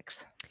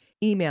Paralympics.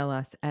 Email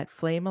us at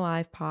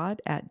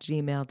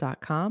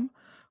flamealivepod@gmail.com.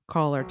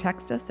 Call or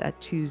text us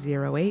at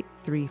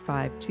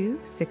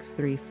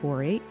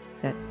 208-352-6348.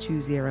 That's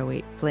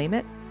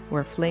 208-FLAME-IT.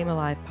 Or Flame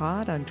Alive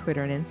Pod on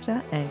Twitter and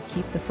Insta, and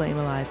keep the Flame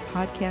Alive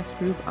podcast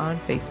group on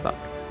Facebook.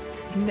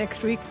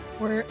 Next week,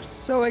 we're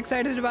so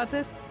excited about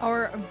this.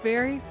 Our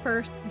very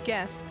first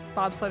guest,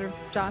 bobsledder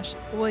Josh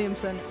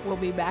Williamson, will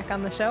be back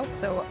on the show,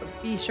 so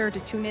be sure to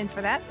tune in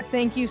for that.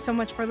 Thank you so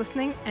much for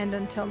listening, and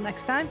until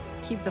next time,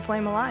 keep the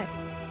flame alive.